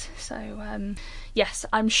TESS. So, yes,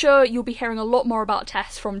 I'm sure you'll be hearing a lot more about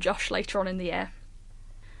TESS from Josh later on in the year.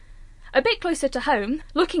 A bit closer to home,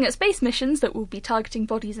 looking at space missions that will be targeting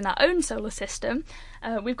bodies in our own solar system,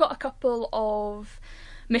 we've got a couple of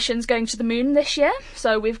missions going to the moon this year.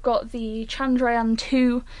 So we've got the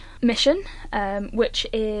Chandrayaan-2 mission, which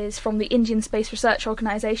is from the Indian Space Research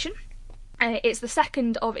Organisation. It's the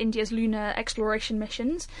second of India's lunar exploration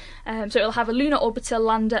missions, so it'll have a lunar orbiter,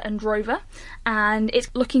 lander and rover, and it's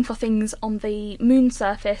looking for things on the moon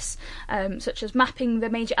surface, such as mapping the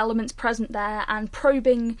major elements present there and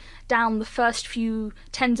probing down the first few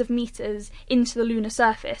tens of metres into the lunar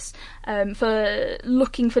surface for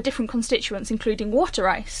looking for different constituents, including water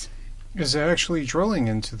ice. Is it actually drilling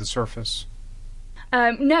into the surface?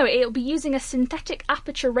 No, it'll be using a synthetic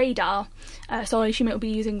aperture radar, so I assume it'll be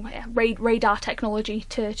using radar technology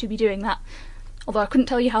to be doing that, although I couldn't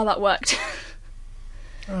tell you how that worked.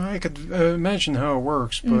 I could imagine how it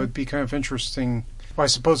works, but it'd be kind of interesting. Well, I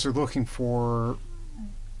suppose they're looking for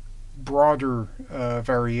broader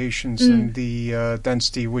variations in the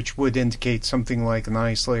density, which would indicate something like an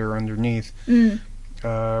ice layer underneath.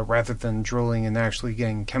 Rather than drilling and actually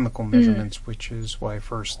getting chemical measurements, which is what I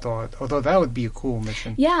first thought. Although that would be a cool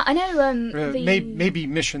mission. Yeah, I know. Maybe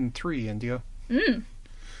Mission 3, India. We've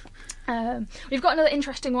got another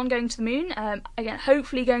interesting one going to the moon. Again,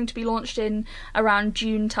 hopefully going to be launched in around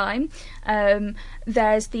June time.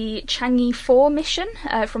 There's the Chang'e 4 mission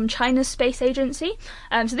from China's space agency.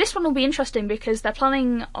 So this one will be interesting because they're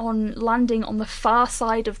planning on landing on the far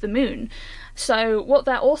side of the moon. So what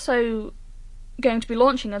they're also going to be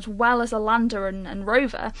launching, as well as a lander and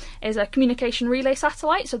rover, is a communication relay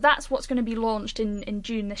satellite. So that's what's going to be launched in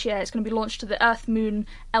June this year. It's going to be launched to the Earth-Moon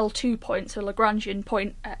L2 point, so Lagrangian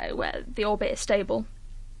point, where the orbit is stable.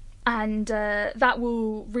 And that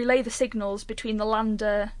will relay the signals between the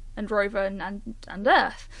lander rover and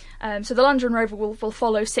Earth. So the lander and rover will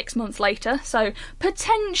follow 6 months later, so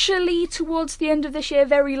potentially towards the end of this year,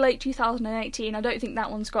 very late 2018. I don't think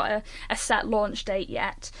that one's got a set launch date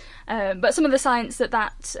yet. But some of the science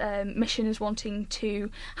that mission is wanting to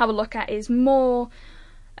have a look at is more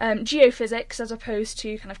geophysics as opposed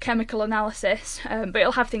to kind of chemical analysis, but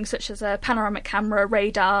it'll have things such as a panoramic camera,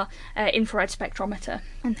 radar, infrared spectrometer,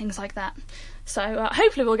 and things like that. So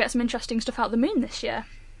hopefully we'll get some interesting stuff out of the moon this year.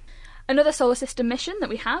 Another solar system mission that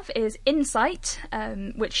we have is InSight,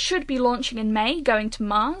 which should be launching in May, going to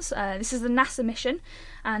Mars. This is the NASA mission,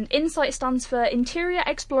 and InSight stands for Interior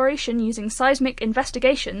Exploration Using Seismic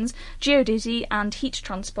Investigations, Geodesy and Heat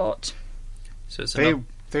Transport. So it's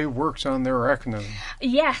They worked on their acronym.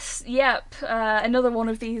 Yes, yep. Another one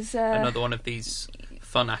of these... another one of these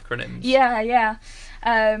fun acronyms. Yeah.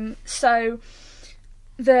 So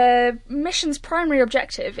the mission's primary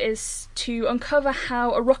objective is to uncover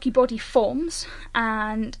how a rocky body forms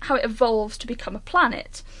and how it evolves to become a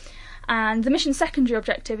planet. And the mission's secondary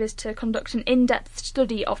objective is to conduct an in-depth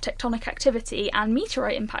study of tectonic activity and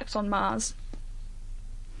meteorite impacts on Mars.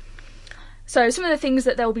 So some of the things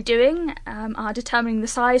that they'll be doing are determining the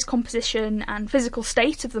size, composition and physical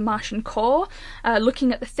state of the Martian core,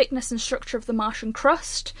 looking at the thickness and structure of the Martian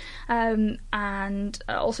crust, and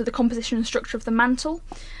also the composition and structure of the mantle,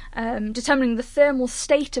 determining the thermal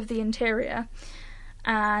state of the interior,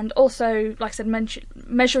 and also, like I said,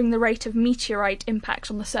 measuring the rate of meteorite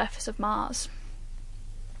impacts on the surface of Mars.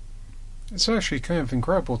 It's actually kind of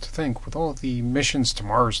incredible to think, with all the missions to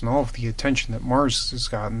Mars and all of the attention that Mars has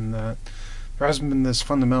gotten, that there hasn't been this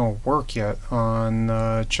fundamental work yet on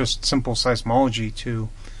just simple seismology to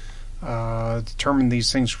determine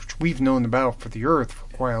these things which we've known about for the Earth for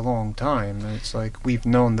quite a long time. It's like we've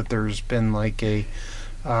known that there's been like a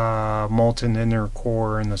molten inner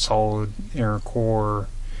core and a solid inner core,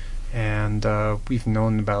 and we've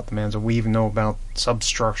known about the mantle. We even know about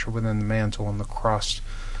substructure within the mantle and the crust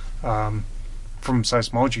from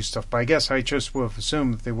seismology stuff, but I guess I just would have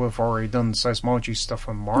assumed that they would have already done the seismology stuff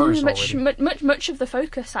on Mars already. Much of the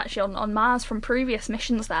focus actually on Mars from previous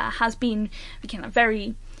missions there has been kind of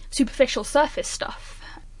very superficial surface stuff.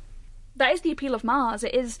 That is the appeal of Mars.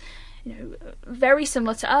 It is, very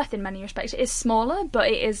similar to Earth in many respects. It is smaller, but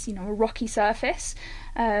it is, a rocky surface.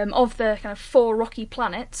 Of the kind of 4 rocky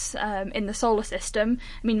planets in the solar system,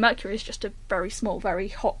 I mean, Mercury is just a very small, very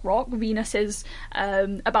hot rock. Venus is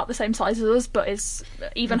about the same size as us, but is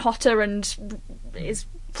even hotter and is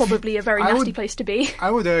probably a very nasty place to be. I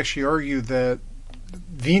would actually argue that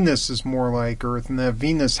Venus is more like Earth, and that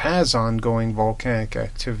Venus has ongoing volcanic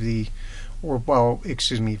activity,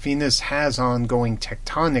 Venus has ongoing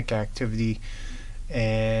tectonic activity,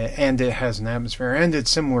 and it has an atmosphere, and it's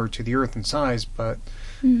similar to the Earth in size, but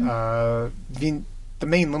the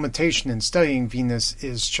main limitation in studying Venus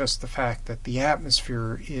is just the fact that the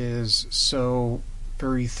atmosphere is so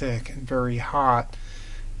very thick and very hot,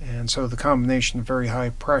 and so the combination of very high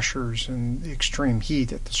pressures and extreme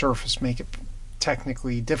heat at the surface make it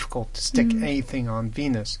technically difficult to stick anything on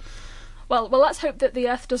Venus. Well, let's hope that the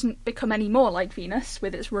Earth doesn't become any more like Venus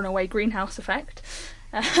with its runaway greenhouse effect.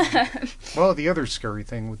 Well, the other scary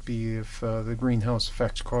thing would be if the greenhouse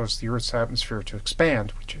effect caused the Earth's atmosphere to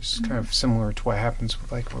expand, which is kind of similar to what happens with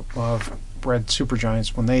like a lot of red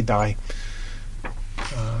supergiants when they die.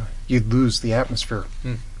 You'd lose the atmosphere.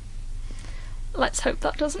 Let's hope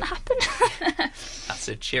that doesn't happen. That's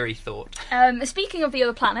a cheery thought. Speaking of the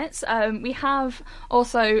other planets, we have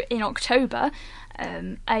also in October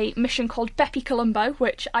a mission called Bepi Colombo,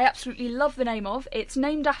 which I absolutely love the name of. It's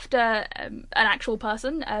named after an actual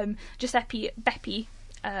person, Giuseppe Bepi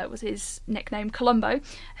was his nickname, Colombo,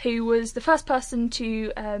 who was the first person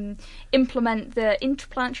to implement the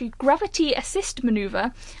interplanetary gravity assist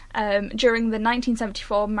maneuver during the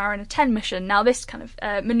 1974 Mariner 10 mission. Now, this kind of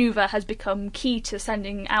maneuver has become key to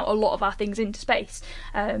sending out a lot of our things into space.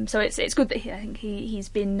 So it's good that he's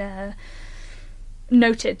been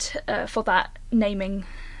noted for that, naming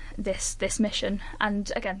this mission. And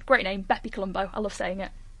again, great name, Bepi Colombo. I love saying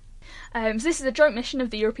it. So this is a joint mission of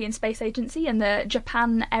the European Space Agency and the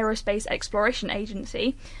Japan Aerospace Exploration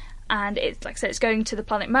Agency, and it's, like I said, it's going to the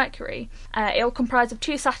planet Mercury. It'll comprise of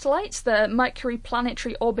 2 satellites, the Mercury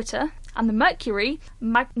Planetary Orbiter and the Mercury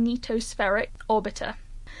Magnetospheric Orbiter.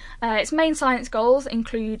 Its main science goals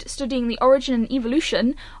include studying the origin and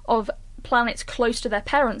evolution of planets close to their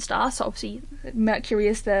parent star, so obviously Mercury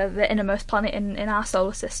is the innermost planet in our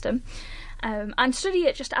solar system, and study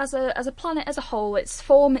it just as a planet as a whole, its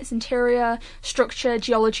form, its interior, structure,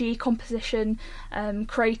 geology, composition,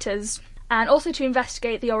 craters, and also to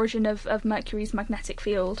investigate the origin of Mercury's magnetic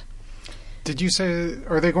field. Did you say,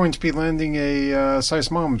 are they going to be landing a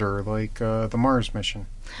seismometer like the Mars mission?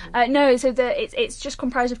 No, so it's just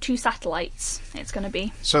comprised of 2 satellites. It's going to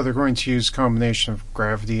be. So they're going to use a combination of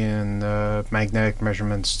gravity and magnetic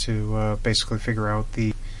measurements to basically figure out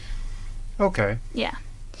the... Okay. Yeah.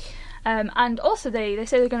 And also they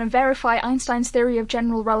say they're going to verify Einstein's theory of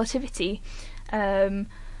general relativity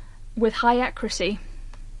with high accuracy.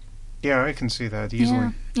 Yeah, I can see that easily.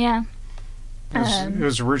 Yeah. It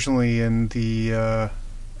was originally in the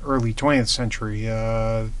early 20th century,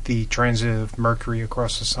 the transit of Mercury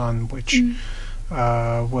across the Sun, which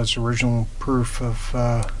was original proof of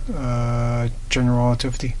general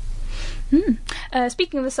relativity.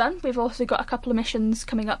 Speaking of the Sun, we've also got a couple of missions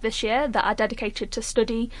coming up this year that are dedicated to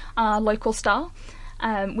study our local star.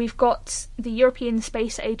 We've got the European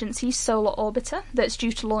Space Agency's Solar Orbiter that's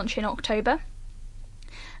due to launch in October.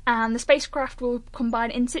 And the spacecraft will combine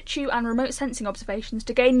in situ and remote sensing observations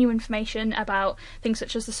to gain new information about things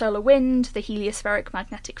such as the solar wind, the heliospheric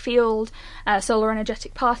magnetic field, solar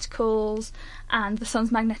energetic particles, and the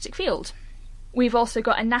Sun's magnetic field. We've also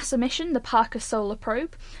got a NASA mission, the Parker Solar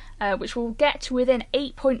Probe, which will get within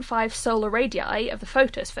 8.5 solar radii of the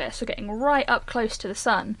photosphere, so getting right up close to the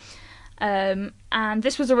Sun. And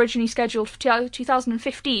this was originally scheduled for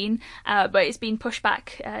 2015, but it's been pushed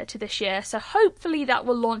back to this year, so hopefully that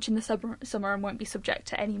will launch in the summer and won't be subject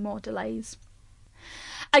to any more delays.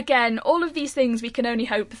 Again, all of these things, we can only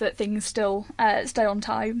hope that things still stay on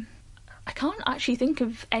time. I can't actually think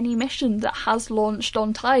of any mission that has launched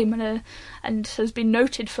on time and has been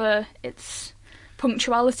noted for its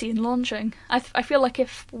punctuality in launching. I feel like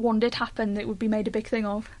if one did happen, it would be made a big thing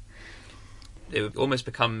of. It would almost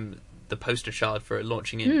become the poster child for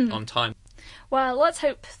launching in on time. Well, let's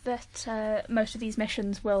hope that most of these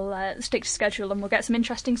missions will stick to schedule and we'll get some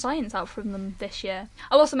interesting science out from them this year.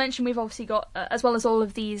 I'll also mention we've obviously got, as well as all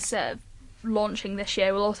of these launching this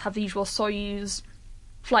year, we'll also have the usual Soyuz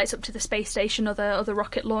flights up to the space station, other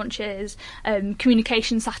rocket launches,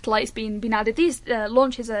 communication satellites being added. These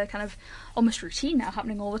launches are kind of almost routine now,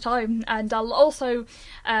 happening all the time. And I'll also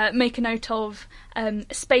make a note of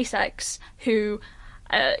SpaceX, who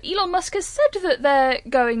Elon Musk has said that they're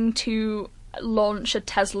going to launch a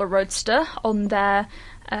Tesla Roadster on their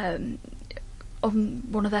on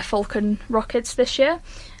one of their Falcon rockets this year,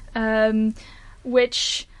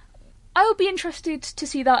 which I'll be interested to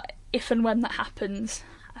see that if and when that happens.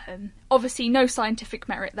 Obviously, no scientific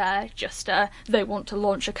merit there, just they want to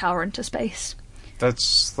launch a car into space.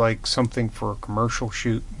 That's like something for a commercial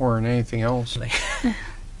shoot more than anything else.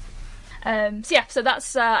 So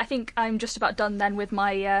that's, I think I'm just about done then with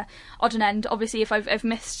my odd and end. Obviously, if I've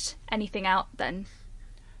missed anything out, then...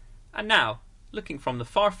 And now, looking from the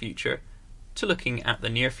far future to looking at the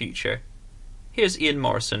near future, here's Ian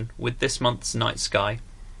Morison with this month's night sky.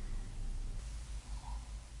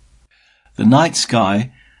 The night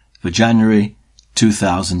sky for January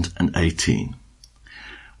 2018.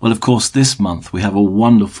 Well, of course, this month we have a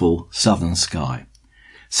wonderful southern sky.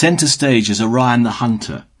 Centre stage is Orion the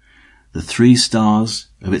Hunter. The 3 stars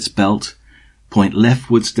of its belt point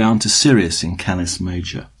leftwards down to Sirius in Canis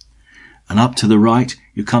Major. And up to the right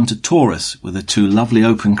you come to Taurus with the 2 lovely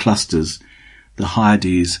open clusters, the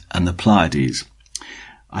Hyades and the Pleiades.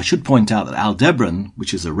 I should point out that Aldebaran,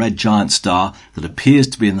 which is a red giant star that appears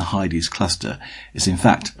to be in the Hyades cluster, is in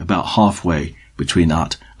fact about halfway between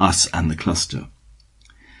us and the cluster.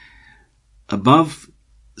 Above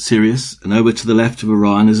Sirius and over to the left of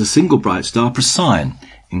Orion is a single bright star, Procyon,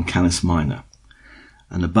 in Canis Minor.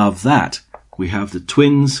 And above that we have the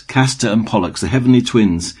twins, Castor and Pollux, the heavenly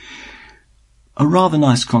twins. A rather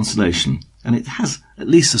nice constellation, and it has at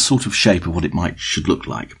least a sort of shape of what it should look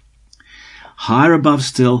like. Higher above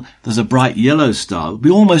still, there's a bright yellow star. It'll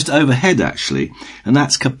be almost overhead, actually, and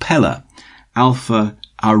that's Capella, Alpha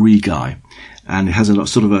Aurigae. And it has a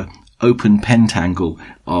sort of a open pentangle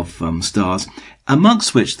of stars,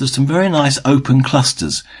 amongst which there's some very nice open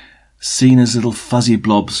clusters, seen as little fuzzy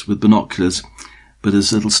blobs with binoculars, but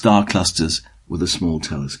as little star clusters with a small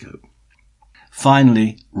telescope.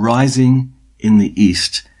 Finally, rising in the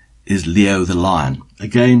east is Leo the Lion.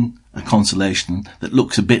 Again, a constellation that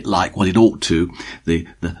looks a bit like what it ought to, the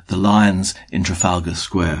lions in Trafalgar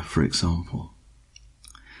Square, for example.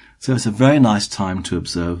 So it's a very nice time to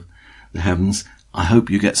observe the heavens. I hope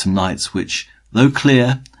you get some nights which, though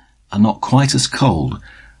clear, are not quite as cold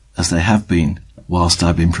as they have been whilst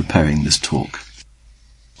I've been preparing this talk.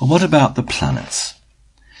 Well, what about the planets?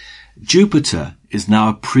 Jupiter is now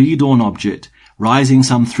a pre-dawn object rising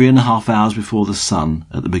some 3.5 hours before the Sun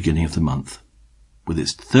at the beginning of the month, with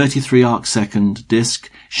its 33 arc-second disk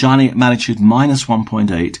shining at magnitude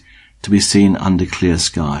 -1.8 to be seen under clear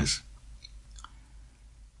skies.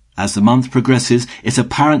 As the month progresses, its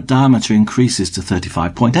apparent diameter increases to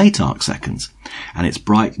 35.8 arcseconds, and it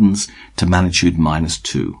brightens to magnitude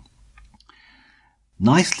 -2.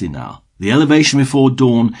 Nicely now, the elevation before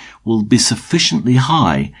dawn will be sufficiently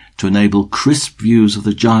high to enable crisp views of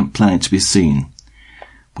the giant planet to be seen,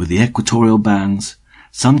 with the equatorial bands,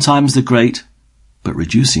 sometimes the great, but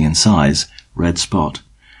reducing in size, red spot,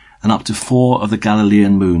 and up to 4 of the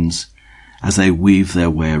Galilean moons as they weave their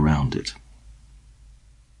way around it.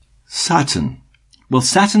 Saturn. Well,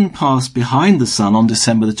 Saturn passed behind the Sun on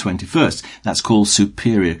December the 21st. That's called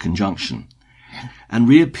superior conjunction, and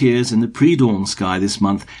reappears in the pre-dawn sky this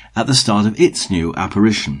month at the start of its new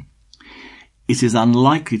apparition. It is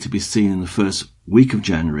unlikely to be seen in the first week of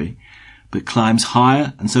January, but climbs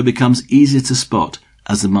higher and so becomes easier to spot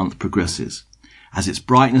as the month progresses, as its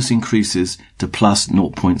brightness increases to plus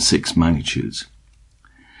 0.6 magnitudes.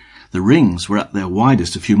 The rings were at their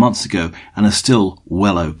widest a few months ago and are still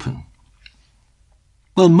well open.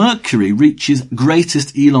 Well, Mercury reaches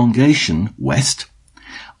greatest elongation, west,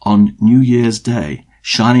 on New Year's Day,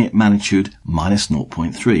 shining at magnitude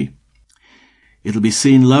 -0.3. It'll be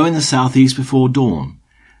seen low in the southeast before dawn,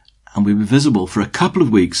 and will be visible for a couple of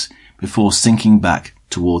weeks before sinking back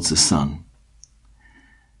towards the Sun.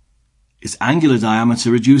 Its angular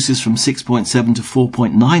diameter reduces from 6.7 to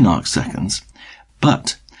 4.9 arcseconds,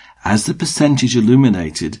 but as the percentage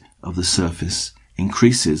illuminated of the surface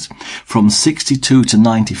increases from 62 to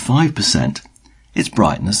 95%, its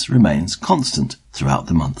brightness remains constant throughout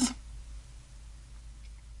the month.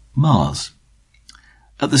 Mars.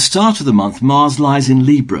 At the start of the month, Mars lies in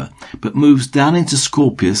Libra, but moves down into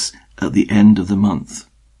Scorpius at the end of the month.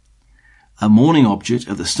 A morning object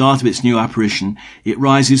at the start of its new apparition, it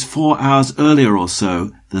rises 4 hours earlier or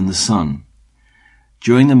so than the Sun.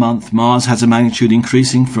 During the month, Mars has a magnitude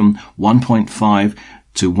increasing from 1.5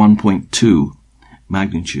 to 1.2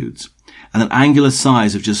 magnitudes, and an angular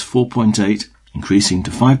size of just 4.8, increasing to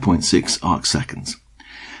 5.6 arcseconds.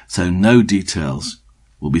 So no details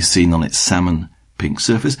will be seen on its salmon pink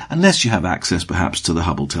surface, unless you have access perhaps to the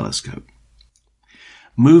Hubble telescope.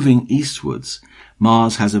 Moving eastwards,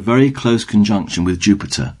 Mars has a very close conjunction with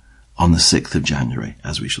Jupiter on the 6th of January,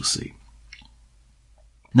 as we shall see.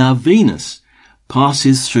 Now Venus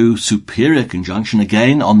passes through superior conjunction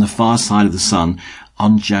again on the far side of the Sun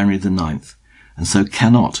on January the 9th, and so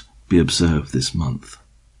cannot be observed this month.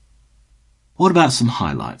 What about some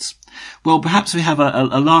highlights? Well, perhaps we have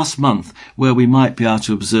a last month where we might be able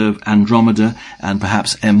to observe Andromeda and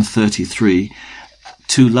perhaps M33,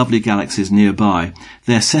 2 lovely galaxies nearby.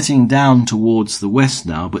 They're setting down towards the west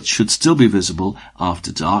now, but should still be visible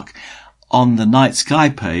after dark. On the night sky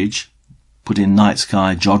page, put in night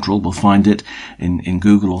sky Jodrell, we'll find it in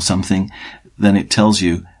Google or something, then it tells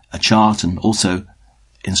you a chart and also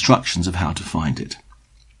instructions of how to find it.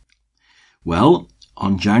 Well,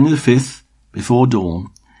 on January the 5th, before dawn,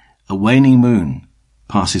 a waning moon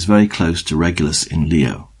passes very close to Regulus in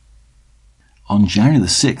Leo. On January the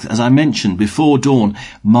 6th, as I mentioned, before dawn,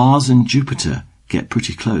 Mars and Jupiter get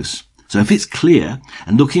pretty close. So if it's clear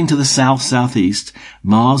and looking to the south-southeast,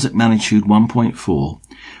 Mars at magnitude 1.4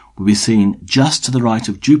 will be seen just to the right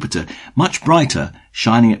of Jupiter, much brighter,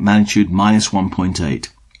 shining at magnitude -1.8.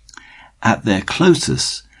 At their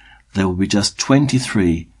closest, they will be just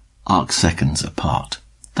 23 arcseconds apart.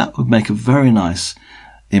 That would make a very nice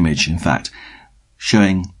image, in fact,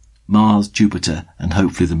 showing Mars, Jupiter, and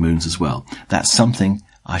hopefully the moons as well. That's something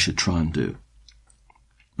I should try and do.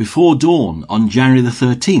 Before dawn on January the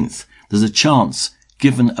 13th, there's a chance,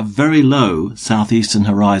 given a very low southeastern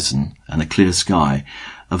horizon and a clear sky,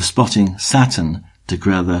 of spotting Saturn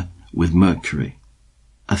together with Mercury.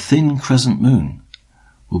 A thin crescent moon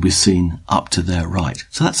will be seen up to their right.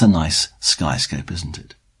 So that's a nice skyscape, isn't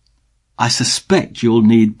it? I suspect you'll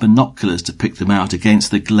need binoculars to pick them out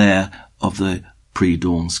against the glare of the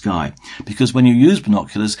pre-dawn sky, because when you use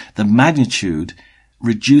binoculars, the magnitude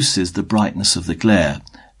reduces the brightness of the glare,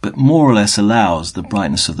 but more or less allows the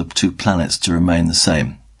brightness of the 2 planets to remain the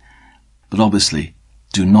same. But obviously,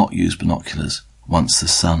 do not use binoculars once the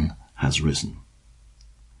sun has risen.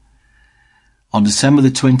 On December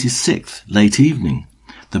the 26th, late evening,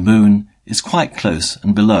 the moon is quite close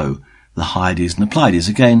and below the Hyades and the Pleiades,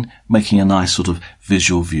 again making a nice sort of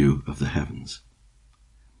visual view of the heavens.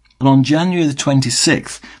 And on January the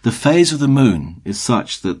 26th, the phase of the moon is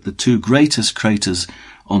such that the 2 greatest craters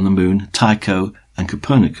on the moon, Tycho and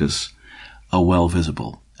Copernicus, are well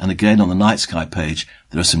visible. And again, on the night sky page,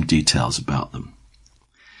 there are some details about them.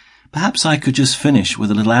 Perhaps I could just finish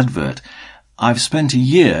with a little advert. I've spent a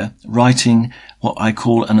year writing what I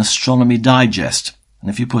call an astronomy digest, And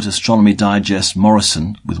if you put Astronomy Digest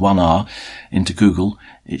Morison with one R into Google,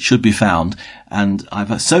 it should be found. And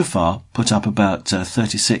I've so far put up about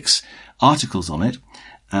 36 articles on it,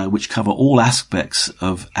 which cover all aspects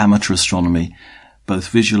of amateur astronomy, both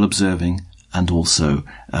visual observing and also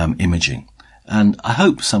imaging. And I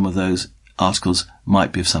hope some of those articles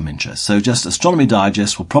might be of some interest. So just Astronomy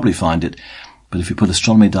Digest will probably find it, but if you put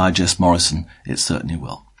Astronomy Digest Morison, it certainly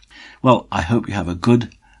will. Well, I hope you have a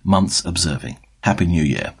good month's observing. Happy New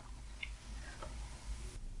Year.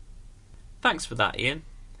 Thanks for that, Ian.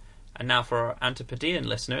 And now for our Antipodean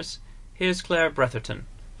listeners, here's Claire Bretherton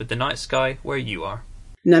with The Night Sky Where You Are.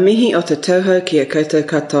 Ngā mihi o te tauhou ki a koutou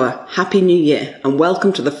katoa. Happy New Year and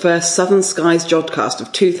welcome to the first Southern Skies Jodcast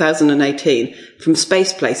of 2018 from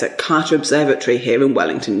Space Place at Carter Observatory here in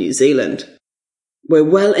Wellington, New Zealand. We're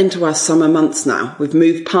well into our summer months now. We've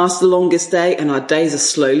moved past the longest day and our days are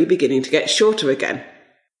slowly beginning to get shorter again.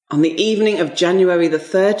 On the evening of January the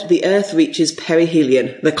 3rd, the Earth reaches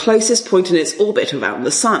perihelion, the closest point in its orbit around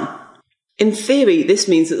the Sun. In theory, this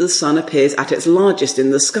means that the Sun appears at its largest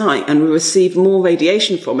in the sky and will receive more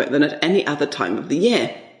radiation from it than at any other time of the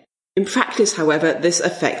year. In practice, however, this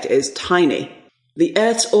effect is tiny. The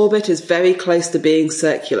Earth's orbit is very close to being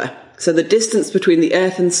circular, so the distance between the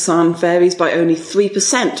Earth and Sun varies by only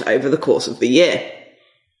 3% over the course of the year.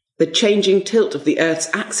 The changing tilt of the Earth's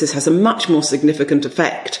axis has a much more significant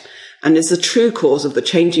effect, and is the true cause of the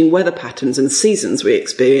changing weather patterns and seasons we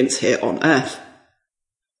experience here on Earth.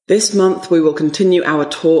 This month we will continue our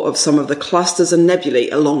tour of some of the clusters and nebulae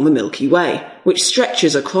along the Milky Way, which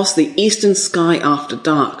stretches across the eastern sky after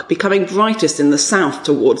dark, becoming brightest in the south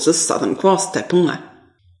towards the Southern Cross, Te Punga.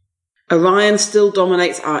 Orion still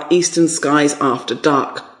dominates our eastern skies after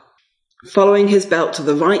dark. Following his belt to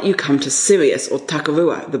the right you come to Sirius or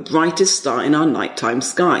Takarua, the brightest star in our nighttime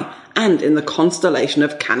sky, and in the constellation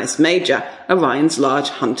of Canis Major, Orion's large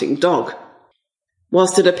hunting dog.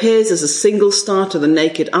 Whilst it appears as a single star to the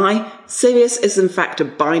naked eye, Sirius is in fact a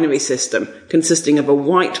binary system, consisting of a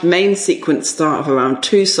white main sequence star of around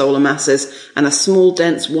 2 solar masses and a small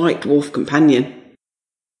dense white dwarf companion.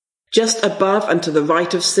 Just above and to the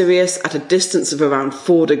right of Sirius, at a distance of around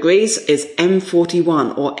 4 degrees, is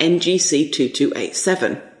M41 or NGC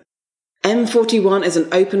 2287. M41 is an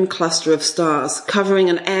open cluster of stars, covering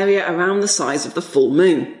an area around the size of the full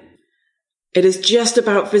moon. It is just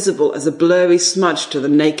about visible as a blurry smudge to the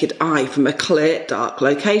naked eye from a clear, dark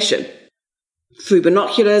location. Through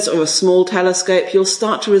binoculars or a small telescope, you'll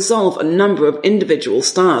start to resolve a number of individual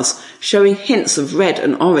stars, showing hints of red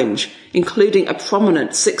and orange, including a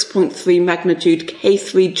prominent 6.3 magnitude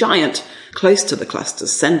K3 giant close to the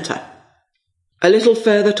cluster's centre. A little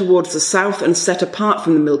further towards the south and set apart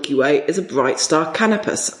from the Milky Way is a bright star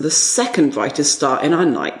Canopus, the second brightest star in our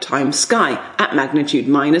nighttime sky, at magnitude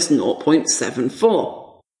minus 0.74.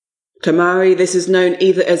 To Maori, this is known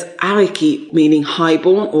either as Ariki, meaning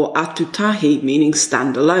highborn, or Atutahi, meaning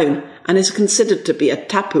stand alone, and is considered to be a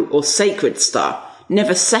tapu or sacred star,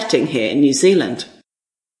 never setting here in New Zealand.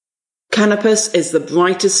 Canopus is the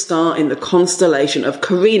brightest star in the constellation of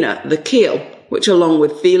Carina, the keel, which along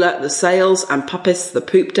with Vela, the sails, and Puppis, the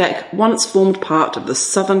poop deck, once formed part of the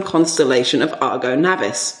southern constellation of Argo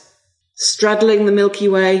Navis. Straddling the Milky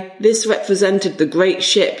Way, this represented the great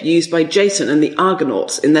ship used by Jason and the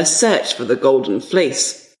Argonauts in their search for the Golden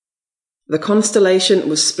Fleece. The constellation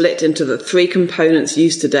was split into the 3 components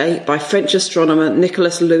used today by French astronomer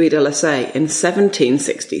Nicolas Louis de Lassay in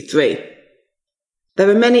 1763. There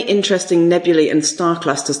are many interesting nebulae and star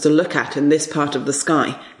clusters to look at in this part of the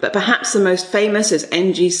sky, but perhaps the most famous is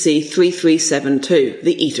NGC 3372,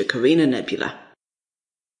 the Eta Carina Nebula.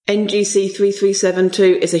 NGC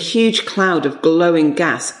 3372 is a huge cloud of glowing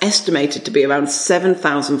gas estimated to be around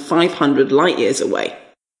 7,500 light-years away.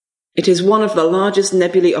 It is one of the largest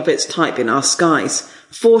nebulae of its type in our skies,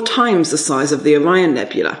 4 times the size of the Orion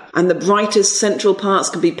Nebula, and the brightest central parts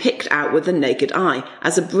can be picked out with the naked eye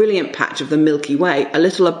as a brilliant patch of the Milky Way a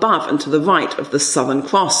little above and to the right of the Southern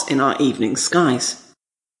Cross in our evening skies.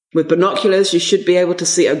 With binoculars you should be able to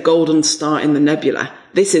see a golden star in the nebula.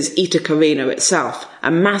 This is Eta Carina itself,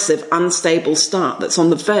 a massive unstable star that's on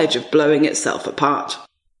the verge of blowing itself apart.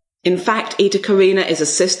 In fact, Eta Carina is a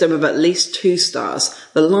system of at least 2 stars,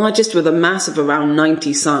 the largest with a mass of around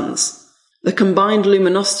 90 suns. The combined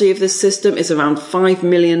luminosity of this system is around 5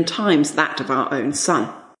 million times that of our own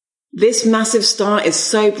Sun. This massive star is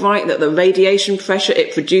so bright that the radiation pressure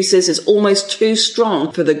it produces is almost too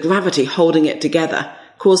strong for the gravity holding it together,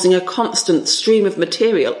 causing a constant stream of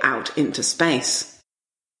material out into space.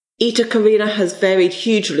 Eta Carina has varied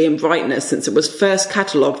hugely in brightness since it was first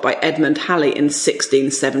catalogued by Edmund Halley in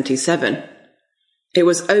 1677. It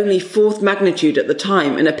was only 4th magnitude at the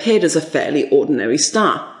time and appeared as a fairly ordinary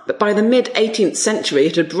star, but by the mid-18th century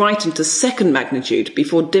it had brightened to 2nd magnitude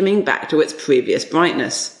before dimming back to its previous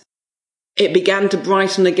brightness. It began to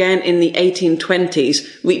brighten again in the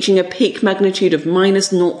 1820s, reaching a peak magnitude of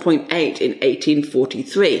 -0.8 in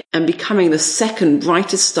 1843 and becoming the 2nd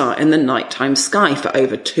brightest star in the nighttime sky for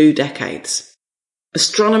over 2 decades.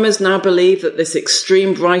 Astronomers now believe that this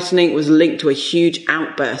extreme brightening was linked to a huge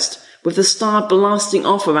outburst, with the star blasting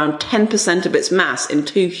off around 10% of its mass in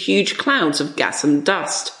 2 huge clouds of gas and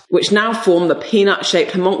dust, which now form the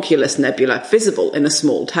peanut-shaped homunculus nebula visible in a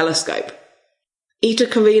small telescope. Eta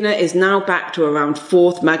Carinae is now back to around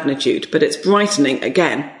 4th magnitude, but it's brightening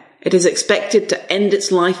again. It is expected to end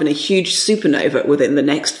its life in a huge supernova within the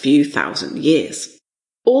next few thousand years.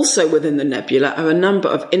 Also within the nebula are a number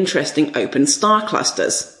of interesting open star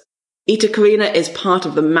clusters. Eta Carinae is part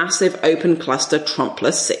of the massive open cluster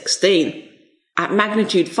Trumpler-16. At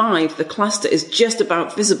magnitude 5, the cluster is just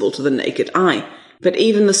about visible to the naked eye, but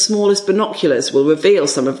even the smallest binoculars will reveal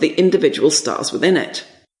some of the individual stars within it.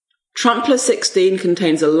 Trumpler-16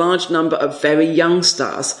 contains a large number of very young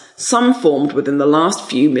stars, some formed within the last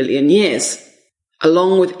few million years.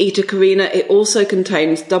 Along with Eta Carinae, it also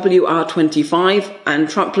contains WR25 and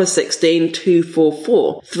Trumpler-16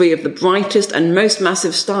 244, 3 of the brightest and most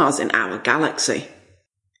massive stars in our galaxy.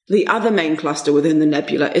 The other main cluster within the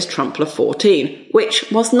nebula is Trumpler-14, which,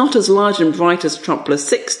 whilst not as large and bright as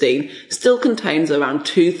Trumpler-16, still contains around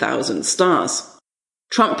 2,000 stars.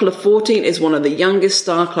 Trumpler-14 is one of the youngest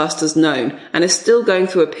star clusters known and is still going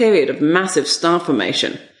through a period of massive star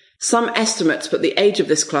formation. Some estimates put the age of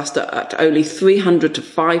this cluster at only 300 to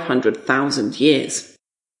 500,000 years.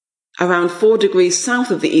 Around 4 degrees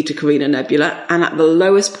south of the Eta Carinae nebula and at the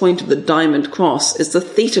lowest point of the Diamond Cross is the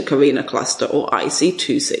Theta Carinae cluster, or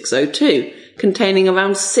IC2602, containing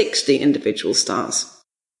around 60 individual stars.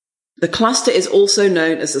 The cluster is also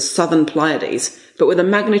known as the Southern Pleiades, but with a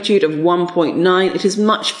magnitude of 1.9 it is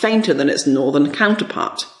much fainter than its northern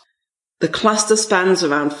counterpart. The cluster spans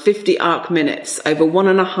around 50 arc minutes over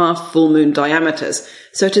 1.5 full moon diameters,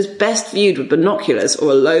 so it is best viewed with binoculars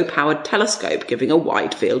or a low-powered telescope giving a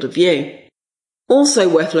wide field of view. Also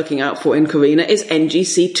worth looking out for in Carinae is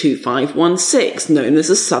NGC 2516, known as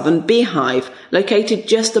the Southern Beehive, located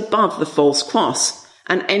just above the False Cross,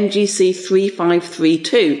 and NGC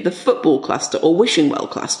 3532, the Football Cluster or Wishing Well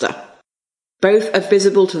Cluster. Both are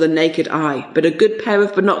visible to the naked eye, but a good pair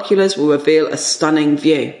of binoculars will reveal a stunning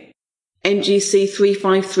view. NGC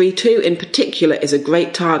 3532 in particular is a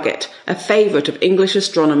great target, a favourite of English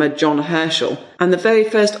astronomer John Herschel, and the very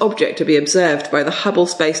first object to be observed by the Hubble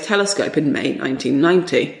Space Telescope in May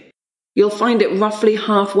 1990. You'll find it roughly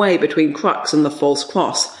halfway between Crux and the False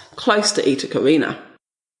Cross, close to Eta Carinae.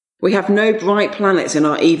 We have no bright planets in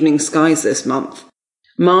our evening skies this month.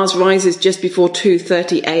 Mars rises just before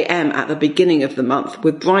 2:30 a.m. at the beginning of the month,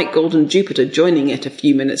 with bright golden Jupiter joining it a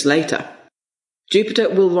few minutes later. Jupiter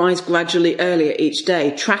will rise gradually earlier each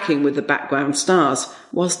day, tracking with the background stars,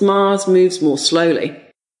 whilst Mars moves more slowly.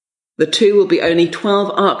 The two will be only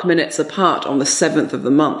 12 arc minutes apart on the 7th of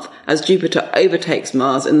the month, as Jupiter overtakes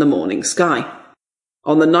Mars in the morning sky.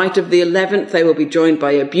 On the night of the 11th, they will be joined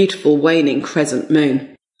by a beautiful waning crescent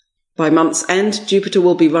moon. By month's end, Jupiter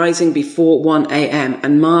will be rising before 1 a.m.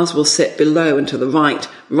 and Mars will sit below and to the right,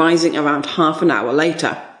 rising around half an hour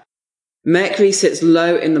later. Mercury sits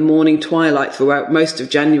low in the morning twilight throughout most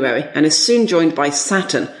of January and is soon joined by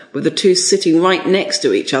Saturn, with the two sitting right next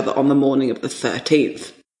to each other on the morning of the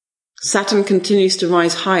 13th. Saturn continues to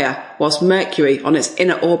rise higher, whilst Mercury, on its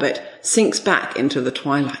inner orbit, sinks back into the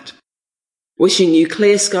twilight. Wishing you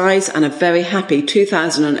clear skies and a very happy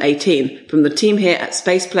 2018 from the team here at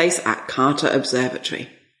Space Place at Carter Observatory.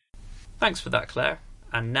 Thanks for that, Claire.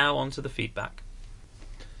 And now on to the feedback.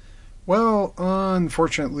 Well,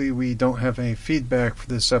 unfortunately, we don't have any feedback for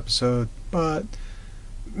this episode, but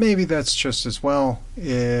maybe that's just as well.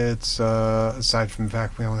 It's, aside from the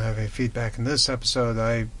fact we don't have any feedback in this episode,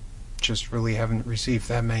 I just really haven't received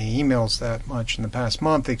that many emails that much in the past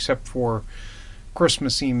month, except for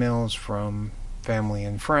Christmas emails from family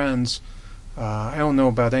and friends. I don't know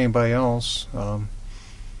about anybody else. I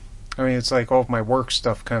mean, it's like all of my work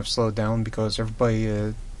stuff kind of slowed down because everybody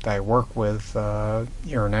that I work with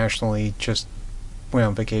internationally just went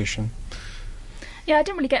on vacation. Yeah, I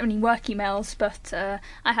didn't really get any work emails, but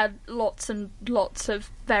I had lots and lots of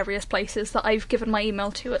various places that I've given my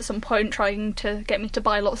email to at some point, trying to get me to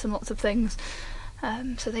buy lots and lots of things.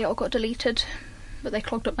 So they all got deleted, but they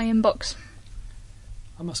clogged up my inbox.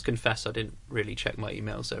 I must confess I didn't really check my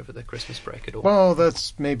emails over the Christmas break at all. Well,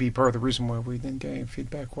 that's maybe part of the reason why we didn't get any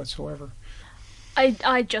feedback whatsoever.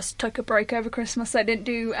 I just took a break over Christmas. I didn't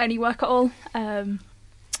do any work at all. The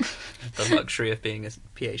luxury of being a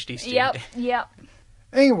PhD student. Yep.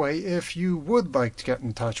 Anyway, if you would like to get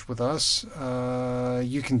in touch with us,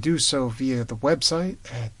 you can do so via the website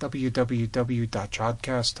at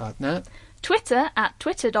www.jodcast.net. Twitter at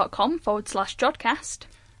twitter.com/Jodcast.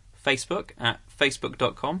 Facebook at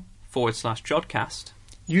facebook.com/Jodcast.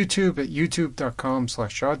 YouTube at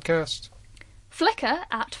youtube.com/Jodcast. Flickr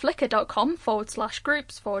at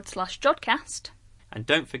flickr.com/groups/Jodcast. And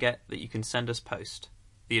don't forget that you can send us post.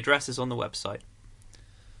 The address is on the website.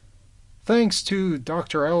 Thanks to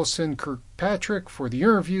Dr. Allison Kirkpatrick for the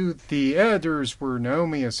interview. The editors were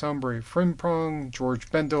Naomi Asombre Frimpong, George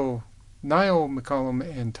Bendel, Niall McCollum,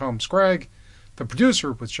 and Tom Scragg. The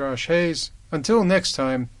producer was Josh Hayes. Until next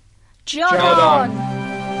time, Jod on!